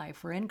of their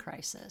life or in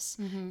crisis.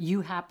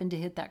 You happen to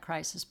hit that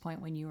crisis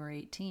point when you were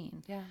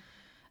 18. Yeah.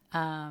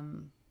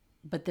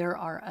 But there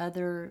are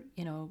other,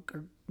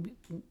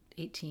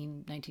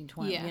 18, 19,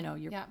 20,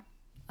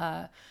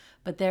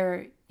 but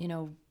they're,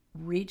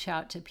 reach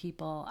out to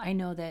people. I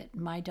know that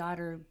my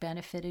daughter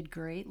benefited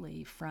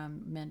greatly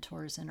from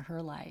mentors in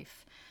her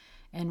life.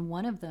 And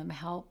one of them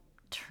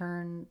helped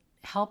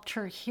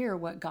her hear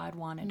what God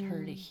wanted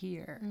her to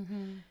hear.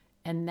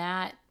 And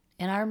I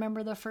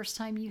remember the first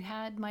time you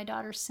had my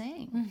daughter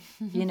sing,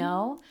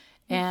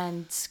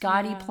 and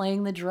Scotty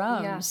playing the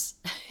drums.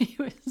 He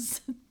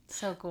was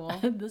so cool.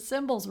 The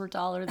cymbals were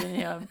taller than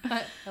him.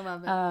 I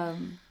love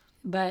it.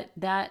 But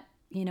that,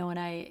 and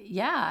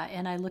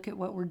I look at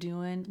what we're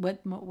doing,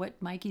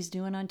 what Mikey's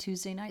doing on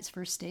Tuesday nights,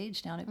 first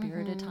stage down at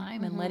Beer at a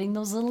Time, and letting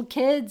those little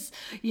kids,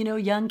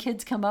 young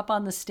kids come up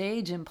on the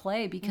stage and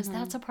play, because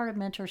that's a part of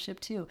mentorship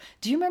too.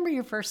 Do you remember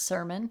your first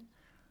sermon?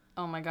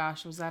 Oh my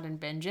gosh, was that in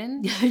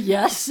Benjamin?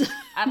 Yes.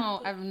 I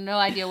have no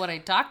idea what I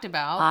talked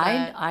about.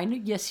 I knew.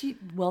 Yes,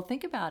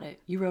 think about it.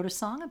 You wrote a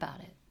song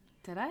about it.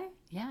 Did I?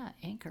 Yeah,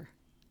 Anchor.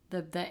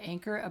 The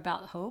anchor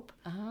about hope.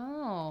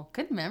 Oh,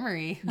 good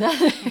memory.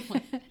 Maybe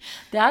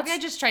I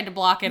just tried to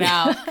block it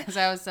out because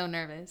I was so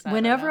nervous.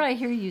 Whenever I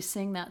hear you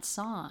sing that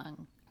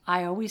song,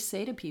 I always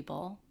say to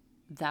people,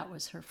 that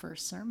was her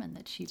first sermon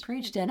that she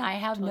preached. And I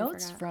have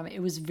notes from it.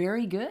 It was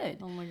very good.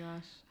 Oh my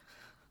gosh.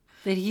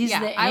 That he's the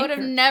anchor. I would have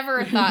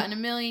never thought in a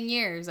million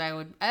years I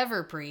would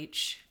ever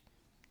preach.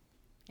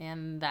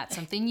 And that's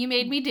something you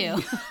made me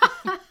do.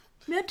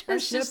 Mentorship.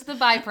 That's just the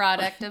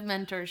byproduct of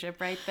mentorship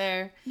right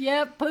there.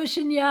 Yep,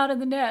 pushing you out of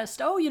the nest.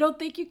 Oh, you don't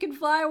think you can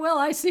fly? Well,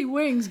 I see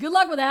wings. Good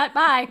luck with that.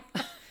 Bye.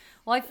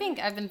 Well, I've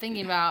been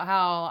thinking about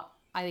how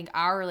I think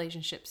our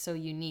relationship's so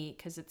unique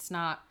because it's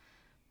not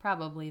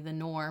probably the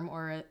norm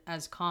or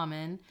as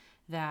common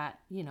that,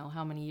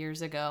 how many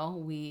years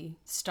ago we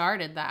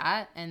started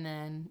that. And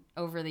then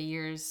over the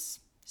years,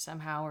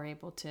 somehow we're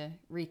able to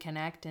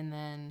reconnect and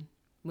then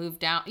move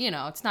down.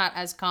 It's not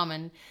as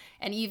common.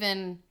 And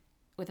even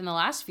within the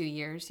last few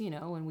years,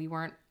 when we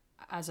weren't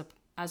as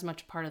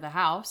much a part of the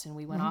house and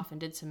we went off and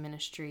did some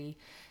ministry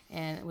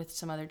and with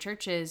some other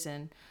churches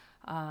and,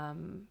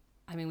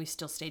 we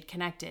still stayed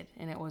connected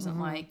and it wasn't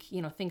like,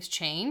 things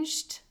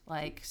changed,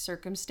 like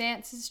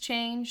circumstances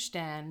changed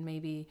and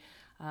maybe,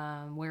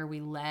 where we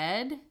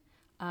led,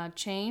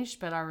 changed,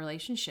 but our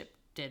relationship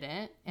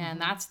didn't. And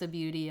that's the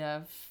beauty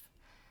of,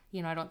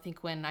 I don't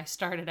think when I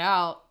started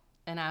out,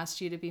 and asked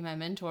you to be my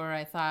mentor,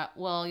 I thought,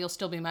 well, you'll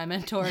still be my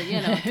mentor,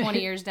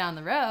 20 years down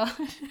the road.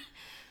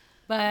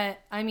 But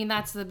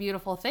that's the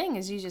beautiful thing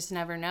is you just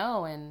never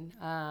know. And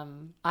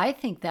I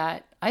think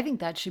that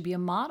should be a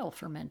model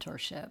for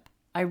mentorship.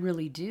 I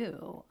really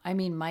do.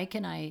 Mike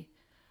and I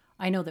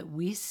know that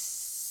we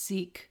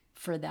seek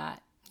for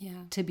that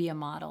to be a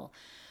model.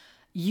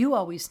 You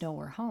always know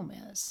where home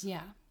is.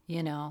 Yeah.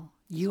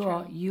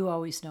 You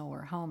always know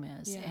where home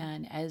is. Yeah.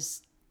 And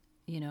as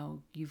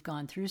you've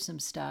gone through some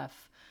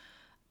stuff,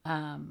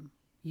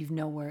 you've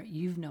known where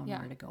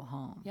to go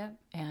home. Yep.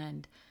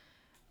 And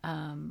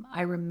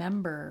I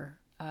remember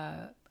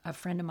a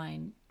friend of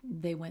mine,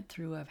 they went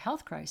through a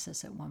health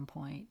crisis at one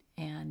point,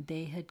 and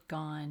they had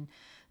gone,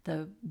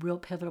 the real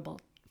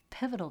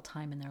pivotal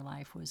time in their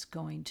life was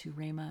going to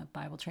Rhema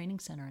Bible Training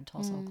Center in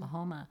Tulsa,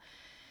 Oklahoma.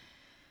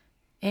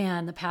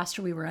 And the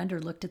pastor we were under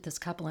looked at this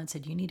couple and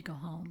said, you need to go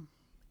home.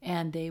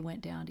 And they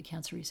went down to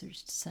Cancer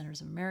Research Centers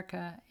of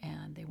America,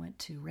 and they went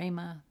to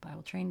Rhema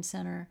Bible Training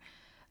Center.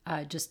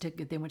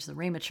 They went to the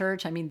Rhema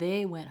Church.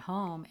 They went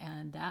home,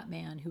 and that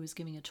man who was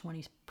giving a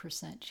 20%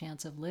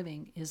 chance of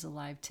living is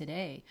alive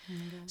today.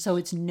 So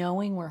it's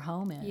knowing where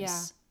home is. Yeah.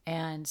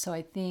 And so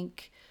I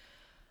think,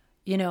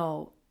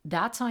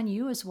 that's on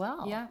you as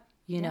well. Yeah.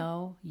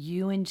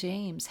 You and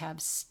James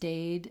have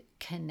stayed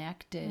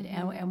connected.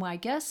 And I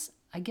guess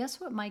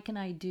what Mike and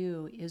I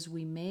do is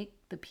we make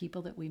the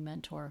people that we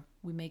mentor,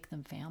 we make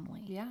them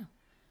family. Yeah.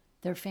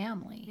 They're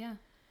family. Yeah.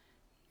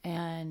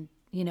 And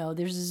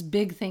there's this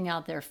big thing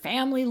out there.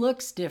 Family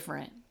looks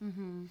different.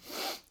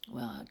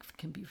 Well, it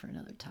can be for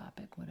another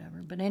topic,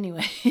 whatever. But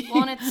anyway.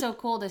 Well, and it's so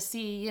cool to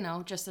see,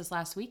 just this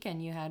last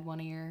weekend, you had one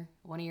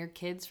of your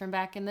kids from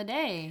back in the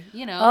day,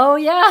 Oh,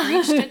 yeah.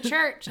 reached a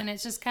church. And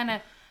it's just kind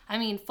of,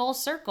 full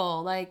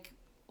circle, like,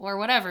 or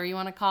whatever you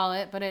want to call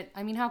it. But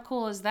how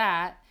cool is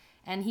that?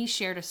 And he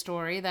shared a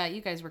story that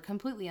you guys were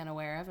completely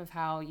unaware of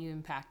how you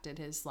impacted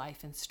his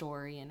life and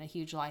story and a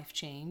huge life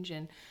change.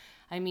 And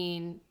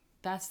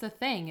that's the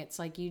thing. It's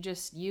like you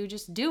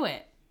just do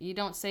it. You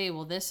don't say,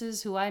 well, this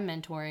is who I'm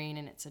mentoring,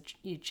 and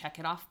you check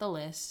it off the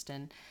list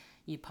and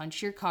you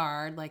punch your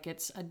card like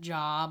it's a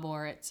job,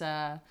 or it's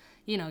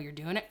you're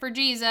doing it for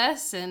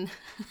Jesus, and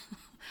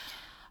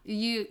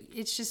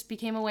it's just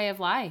became a way of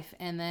life.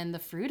 And then the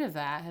fruit of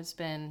that has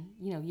been,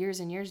 years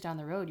and years down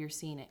the road, you're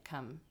seeing it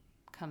come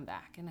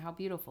back. And how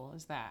beautiful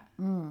is that?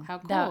 How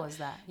cool is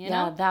that?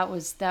 That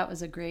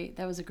was a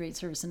great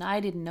service. And I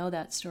didn't know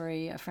that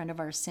story. A friend of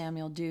ours,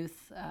 Samuel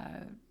Duth,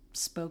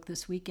 spoke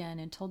this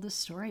weekend and told this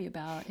story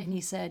about, and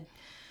he said,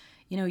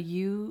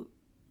 and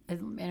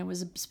it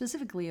was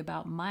specifically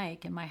about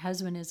Mike, and my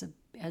husband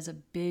is a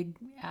big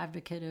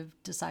advocate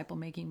of disciple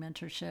making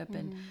mentorship,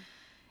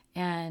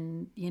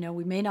 and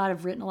we may not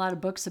have written a lot of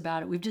books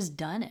about it. We've just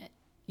done it.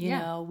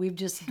 We've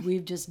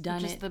just done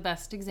Just it. the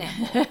best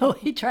example.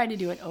 We try to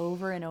do it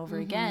over and over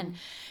again.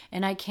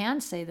 And I can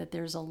say that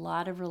there's a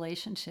lot of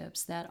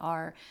relationships that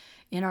are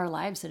in our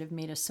lives that have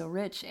made us so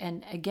rich.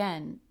 And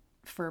again,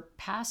 for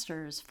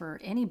pastors, for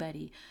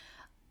anybody,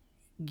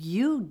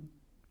 you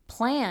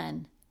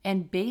plan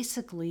and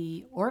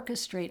basically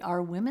orchestrate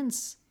our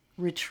women's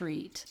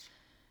retreat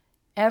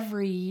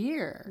every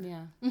year.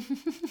 Yeah.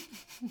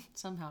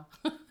 Somehow.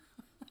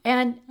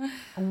 And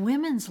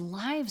women's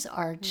lives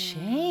are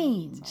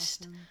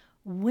changed. Awesome.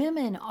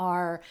 Women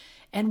are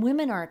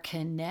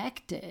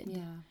connected.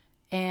 Yeah.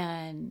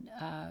 And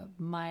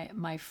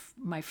my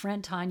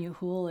friend Tanya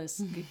Hool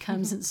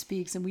comes and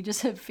speaks, and we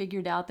just have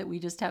figured out that we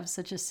just have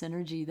such a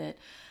synergy that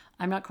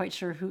I'm not quite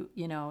sure who,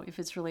 if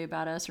it's really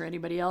about us or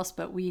anybody else,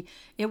 but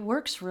it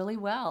works really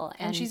well.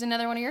 And she's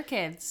another one of your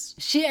kids.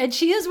 She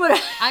is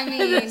what I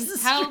mean,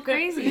 how true.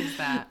 Crazy is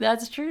that?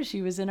 That's true.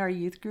 She was in our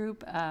youth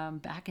group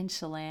back in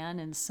Chelan.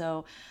 And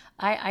so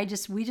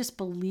we just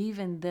believe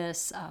in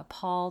this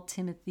Paul,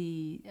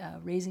 Timothy,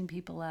 raising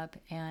people up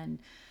and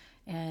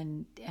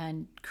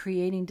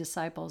creating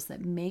disciples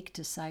that make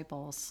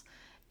disciples,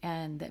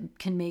 and that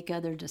can make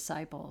other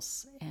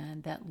disciples,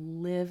 and that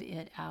live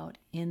it out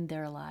in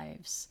their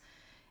lives.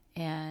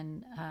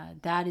 And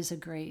that is a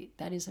great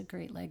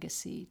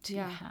legacy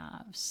to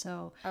have.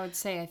 So I would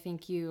say, I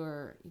think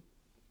you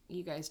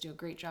guys do a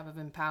great job of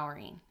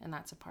empowering, and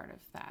that's a part of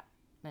that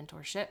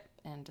mentorship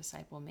and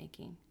disciple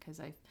making. Because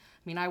I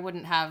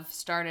wouldn't have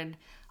started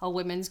a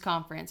women's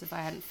conference if I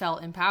hadn't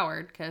felt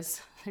empowered,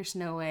 because there's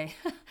no way.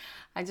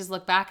 I just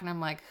look back and I'm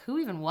like, who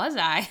even was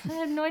I? I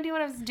had no idea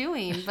what I was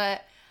doing,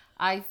 but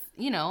I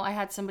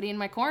had somebody in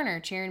my corner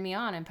cheering me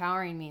on,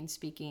 empowering me, and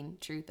speaking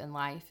truth and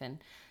life, and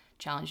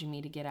challenging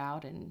me to get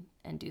out and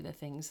do the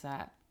things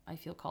that I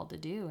feel called to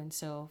do. And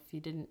so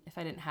if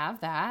I didn't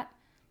have that,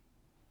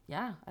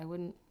 I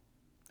wouldn't.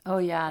 Oh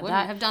yeah,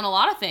 wouldn't have done a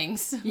lot of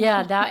things.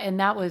 Yeah,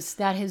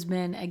 that has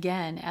been,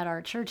 again, at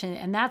our church,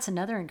 and that's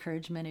another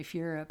encouragement. If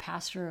you're a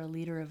pastor or a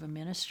leader of a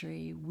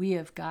ministry, we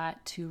have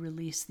got to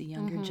release the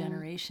younger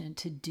generation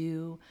to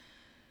do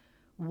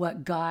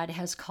what God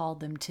has called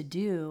them to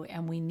do,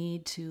 and we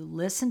need to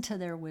listen to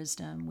their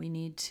wisdom.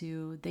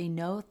 They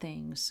know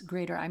things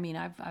greater.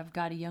 I've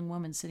got a young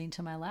woman sitting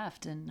to my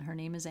left, and her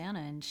name is Anna,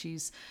 and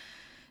she's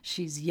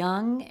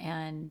young,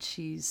 and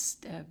she's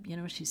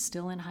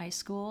still in high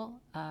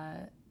school,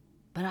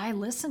 but I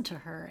listen to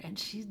her, and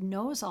she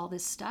knows all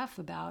this stuff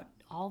about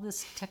all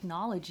this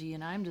technology,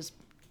 and I'm just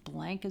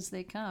blank as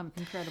they come.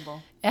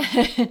 Incredible.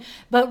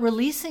 But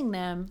releasing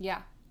them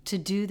to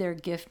do their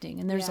gifting.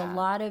 And there's a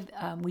lot of,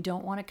 we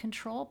don't want to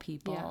control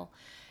people.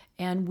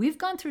 Yeah. And we've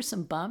gone through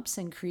some bumps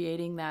in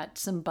creating that,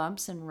 some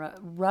bumps and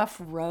rough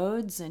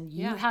roads, and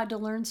you had to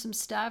learn some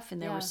stuff, and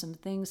there were some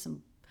things,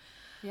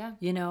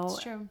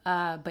 it's true.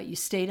 But you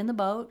stayed in the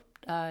boat.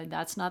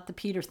 That's not the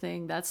Peter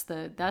thing. That's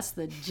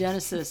the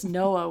Genesis,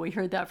 Noah. We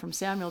heard that from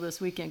Samuel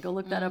this weekend. Go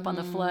look that up on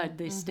the flood.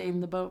 They stayed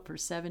in the boat for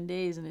 7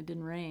 days and it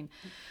didn't rain.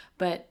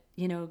 But,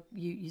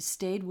 you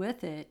stayed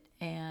with it,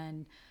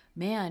 and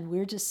man,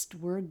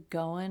 we're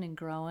going and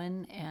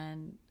growing,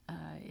 and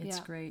it's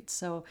great.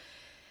 So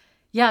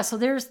so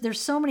there's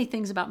so many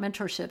things about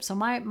mentorship. So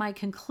my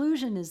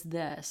conclusion is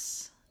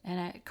this,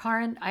 and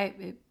Caryn,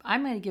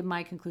 I'm going to give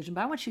my conclusion,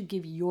 but I want you to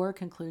give your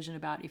conclusion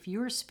about, if you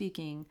were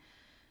speaking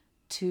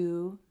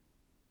to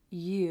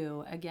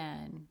you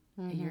again,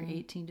 you're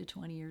 18 to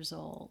 20 years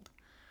old,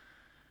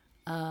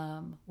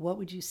 what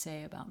would you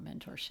say about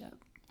mentorship?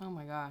 Oh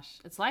my gosh,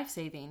 it's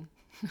life-saving.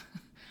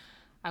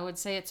 I would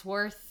say it's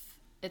worth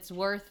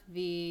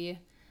the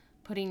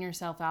putting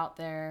yourself out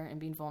there and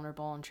being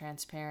vulnerable and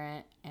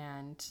transparent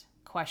and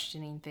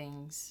questioning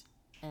things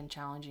and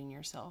challenging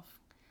yourself.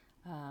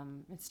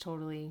 It's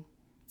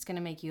going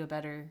to make you a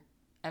better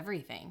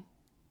everything.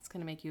 It's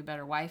going to make you a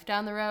better wife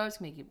down the road. It's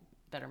going to make you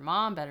a better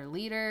mom, better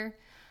leader,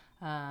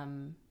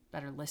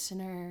 better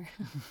listener.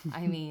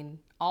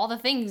 All the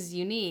things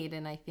you need.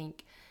 And I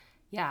think,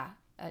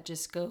 it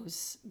just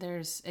goes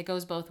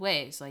both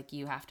ways. Like,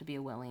 you have to be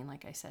a willing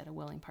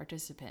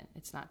participant.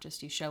 It's not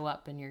just you show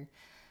up and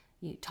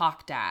you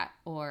talked at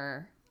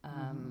or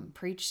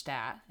preached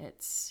at.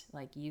 It's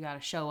like, you got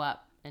to show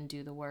up and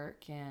do the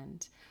work.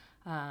 And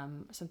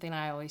something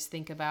I always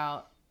think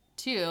about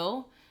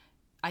too,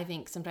 I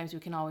think sometimes we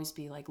can always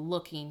be like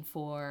looking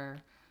for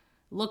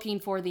looking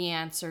for the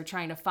answer,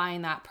 trying to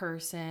find that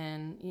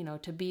person,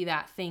 to be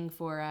that thing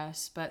for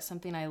us. But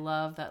something I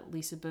love that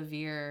Lisa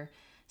Bevere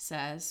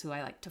says, who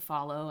I like to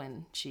follow,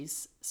 and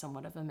she's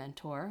somewhat of a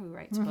mentor who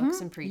writes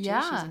books and preaches.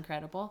 Yeah. She's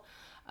incredible.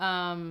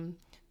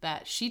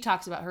 That she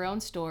talks about her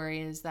own story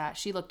is that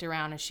she looked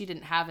around and she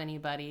didn't have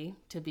anybody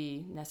to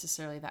be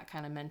necessarily that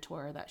kind of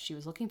mentor that she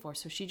was looking for.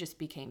 So she just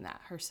became that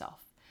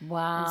herself.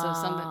 Wow. And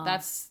so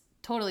that's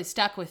totally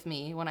stuck with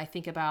me when I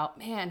think about,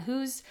 man,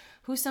 who's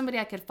somebody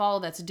I could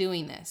follow that's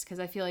doing this? Because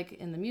I feel like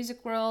in the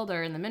music world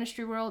or in the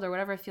ministry world or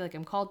whatever I feel like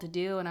I'm called to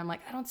do, and I'm like,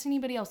 I don't see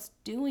anybody else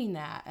doing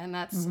that. And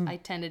that's, I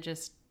tend to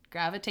just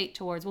gravitate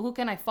towards, well, who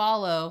can I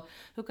follow?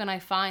 Who can I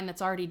find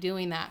that's already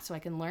doing that so I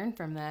can learn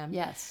from them?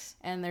 Yes.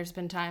 And there's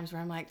been times where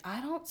I'm like,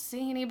 I don't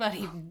see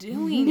anybody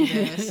doing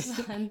this.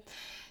 And,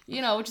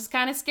 which is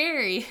kind of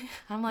scary.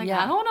 I'm like,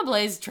 I don't want to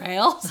blaze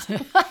trails.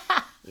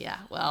 Yeah,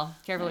 well,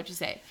 careful what you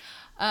say.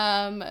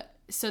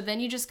 So then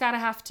you just got to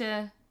have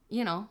to,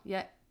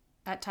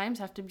 at times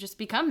have to just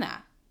become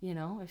that.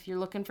 If you're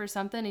looking for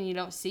something and you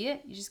don't see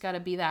it, you just got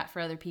to be that for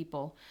other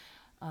people.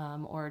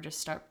 Or just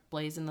start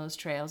blazing those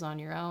trails on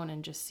your own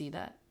and just see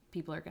that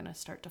people are going to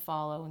start to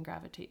follow and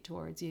gravitate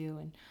towards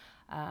you.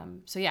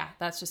 And so, yeah,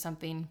 that's just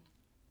something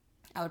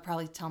I would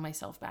probably tell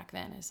myself back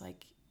then is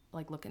like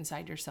look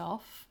inside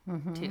yourself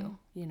too,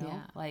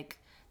 like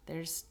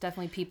there's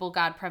definitely people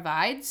God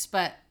provides,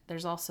 but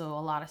there's also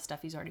a lot of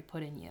stuff he's already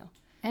put in you.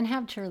 And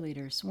have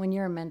cheerleaders. When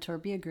you're a mentor,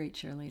 be a great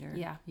cheerleader.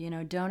 Yeah.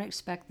 Don't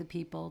expect the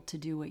people to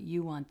do what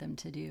you want them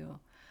to do.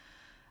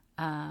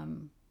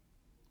 You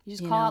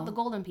just call out the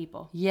golden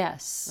people.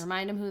 Yes.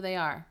 Remind them who they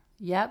are.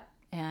 Yep.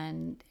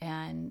 And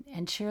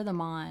cheer them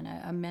on.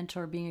 A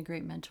mentor, being a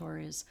great mentor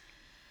is,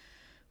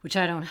 which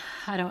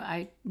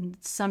I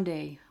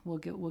someday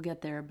we'll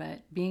get there, but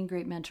being a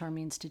great mentor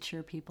means to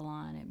cheer people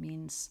on. It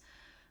means,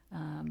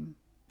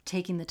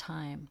 taking the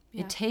time.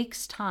 Yeah. It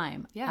takes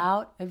time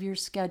out of your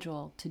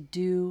schedule to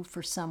do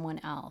for someone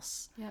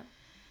else. Yep.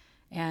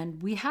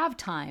 And we have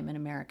time in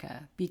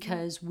America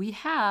because we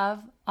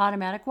have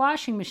automatic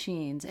washing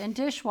machines and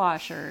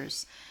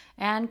dishwashers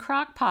and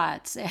crock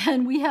pots,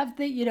 and we have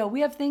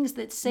things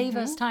that save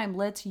us time.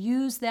 Let's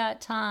use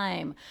that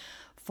time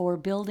for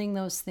building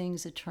those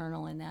things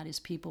eternal, and that is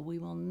people. We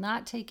will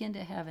not take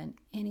into heaven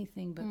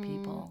anything but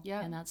people,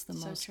 and that's the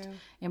most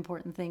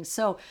important thing.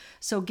 So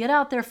get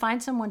out there,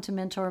 find someone to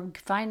mentor,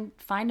 find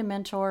a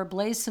mentor,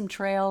 blaze some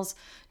trails,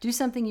 do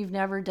something you've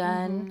never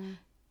done,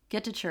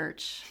 get to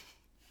church.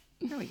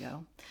 There we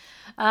go.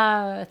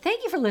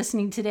 Thank you for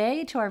listening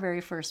today to our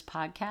very first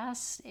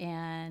podcast,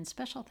 and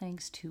special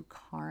thanks to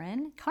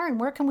Caryn. Caryn,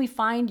 where can we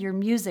find your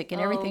music and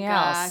everything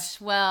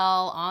else?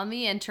 Well, on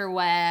the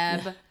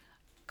interweb,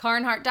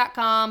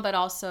 CarynHart.com, but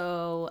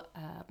also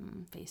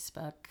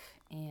Facebook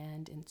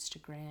and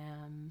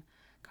Instagram,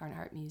 Caryn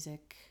Hart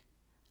Music,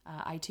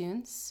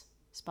 iTunes,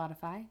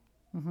 Spotify,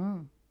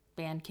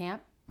 Bandcamp.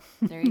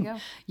 There you go.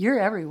 You're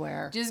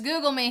everywhere. Just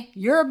Google me.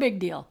 You're a big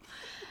deal.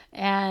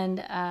 And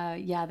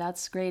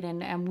that's great.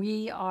 And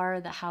we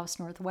are the House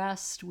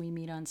Northwest. We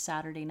meet on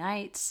Saturday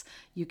nights.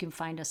 You can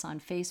find us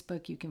on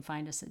Facebook. You can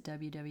find us at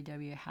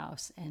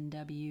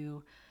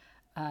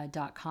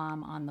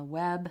www.housenw.com on the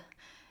web.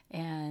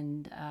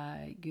 And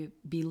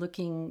be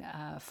looking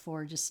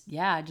for just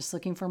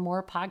looking for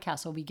more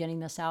podcasts. We'll be getting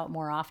this out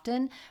more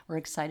often. We're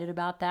excited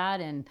about that.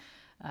 And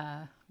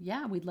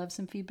we'd love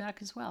some feedback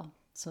as well.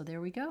 So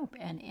there we go.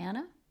 And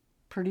Anna,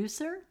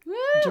 producer,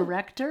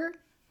 director,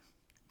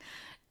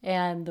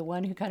 and the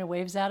one who kind of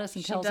waves at us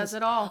and tells us. She does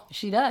it all.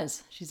 She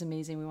does. She's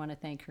amazing. We want to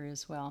thank her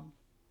as well.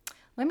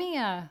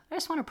 I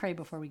just want to pray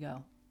before we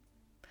go.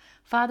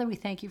 Father, we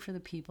thank you for the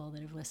people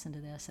that have listened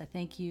to this. I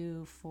thank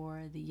you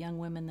for the young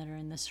women that are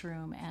in this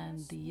room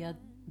and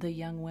the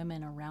young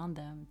women around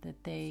them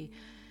that they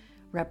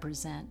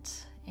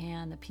represent,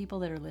 and the people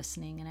that are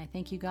listening. And I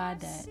thank you, God,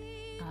 that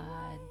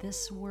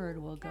this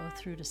word will go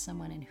through to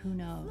someone, and who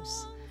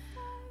knows,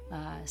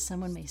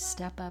 someone may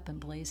step up and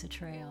blaze a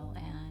trail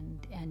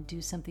and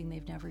do something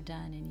they've never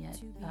done, and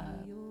yet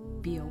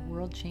be a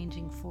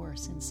world-changing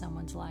force in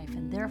someone's life,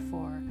 and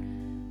therefore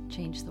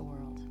change the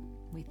world.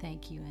 We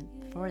thank you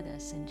for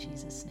this in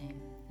Jesus'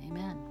 name.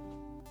 Amen.